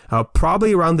done,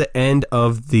 probably around the end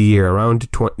of the year, around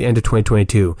the end of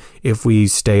 2022, if we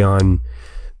stay on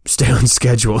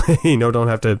schedule. Don't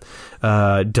have to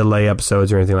delay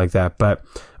episodes or anything like that. But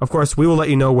of course, we will let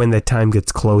you know when the time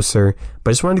gets closer.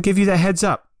 But I just wanted to give you that heads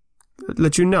up,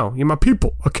 let you know, you're my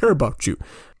people, I care about you.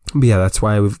 But yeah, that's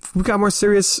why we've got more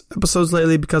serious episodes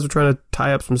lately, because we're trying to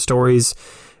tie up some stories,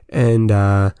 and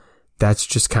that's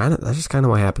just kind of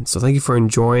what happens. So thank you for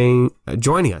joining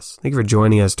us. Thank you for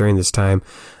joining us during this time.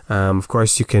 Of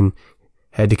course, you can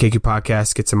head to KQ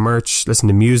Podcast, get some merch, listen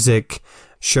to music,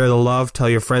 share the love, tell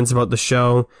your friends about the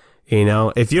show.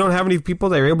 If you don't have any people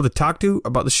that you're able to talk to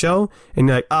about the show, and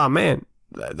you're like, oh man,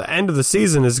 the end of the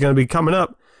season is going to be coming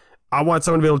up, I want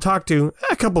someone to be able to talk to.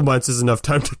 A couple months is enough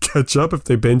time to catch up if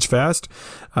they binge fast.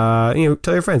 Tell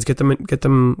your friends, get them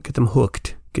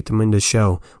hooked. Get them into the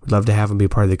show. We'd love to have them be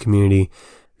part of the community.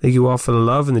 Thank you all for the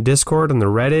love in the Discord, on the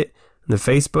Reddit, on the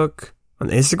Facebook, on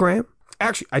the Instagram.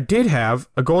 Actually, I did have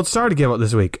a gold star to give out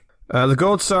this week. The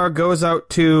gold star goes out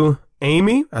to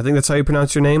Amy. I think that's how you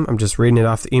pronounce your name. I'm just reading it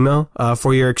off the email.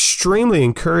 For your extremely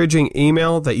encouraging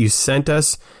email that you sent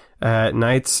us at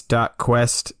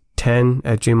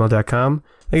nights.quest10@gmail.com.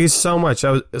 Thank you so much.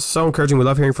 That was so encouraging. We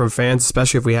love hearing from fans,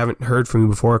 especially if we haven't heard from you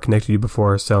before or connected you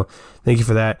before. So thank you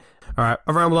for that. All right,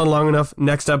 I've rambled on long enough.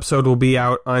 Next episode will be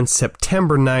out on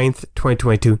September 9th,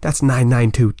 2022. That's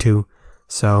 9922.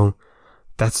 So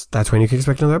that's when you can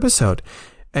expect another episode.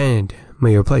 And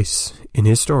may your place in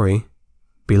his story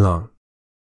be long.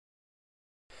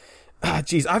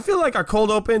 Geez, I feel like our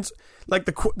cold opens, like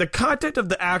the content of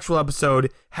the actual episode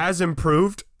has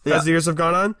improved as the years have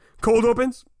gone on. Cold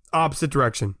opens, opposite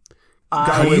direction.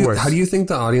 How do you think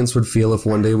the audience would feel if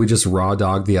one day we just raw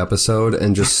dogged the episode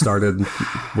and just started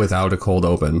without a cold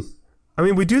open? I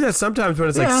mean, we do that sometimes when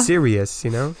it's like serious,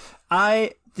 Nathan,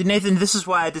 this is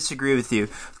why I disagree with you.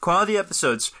 Quality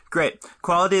episodes, great.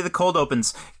 Quality of the cold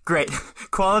opens, great.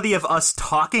 Quality of us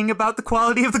talking about the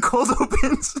quality of the cold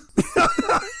opens,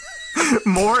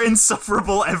 more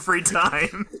insufferable every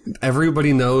time.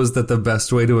 Everybody knows that the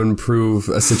best way to improve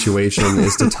a situation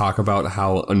is to talk about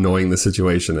how annoying the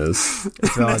situation is.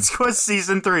 Next Quest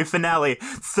Season 3 finale.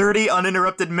 30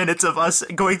 uninterrupted minutes of us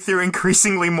going through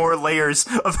increasingly more layers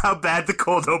of how bad the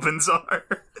cold opens are.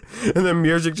 And then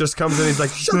Mirzik just comes in and he's like,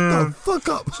 shut the fuck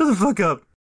up. Shut the fuck up.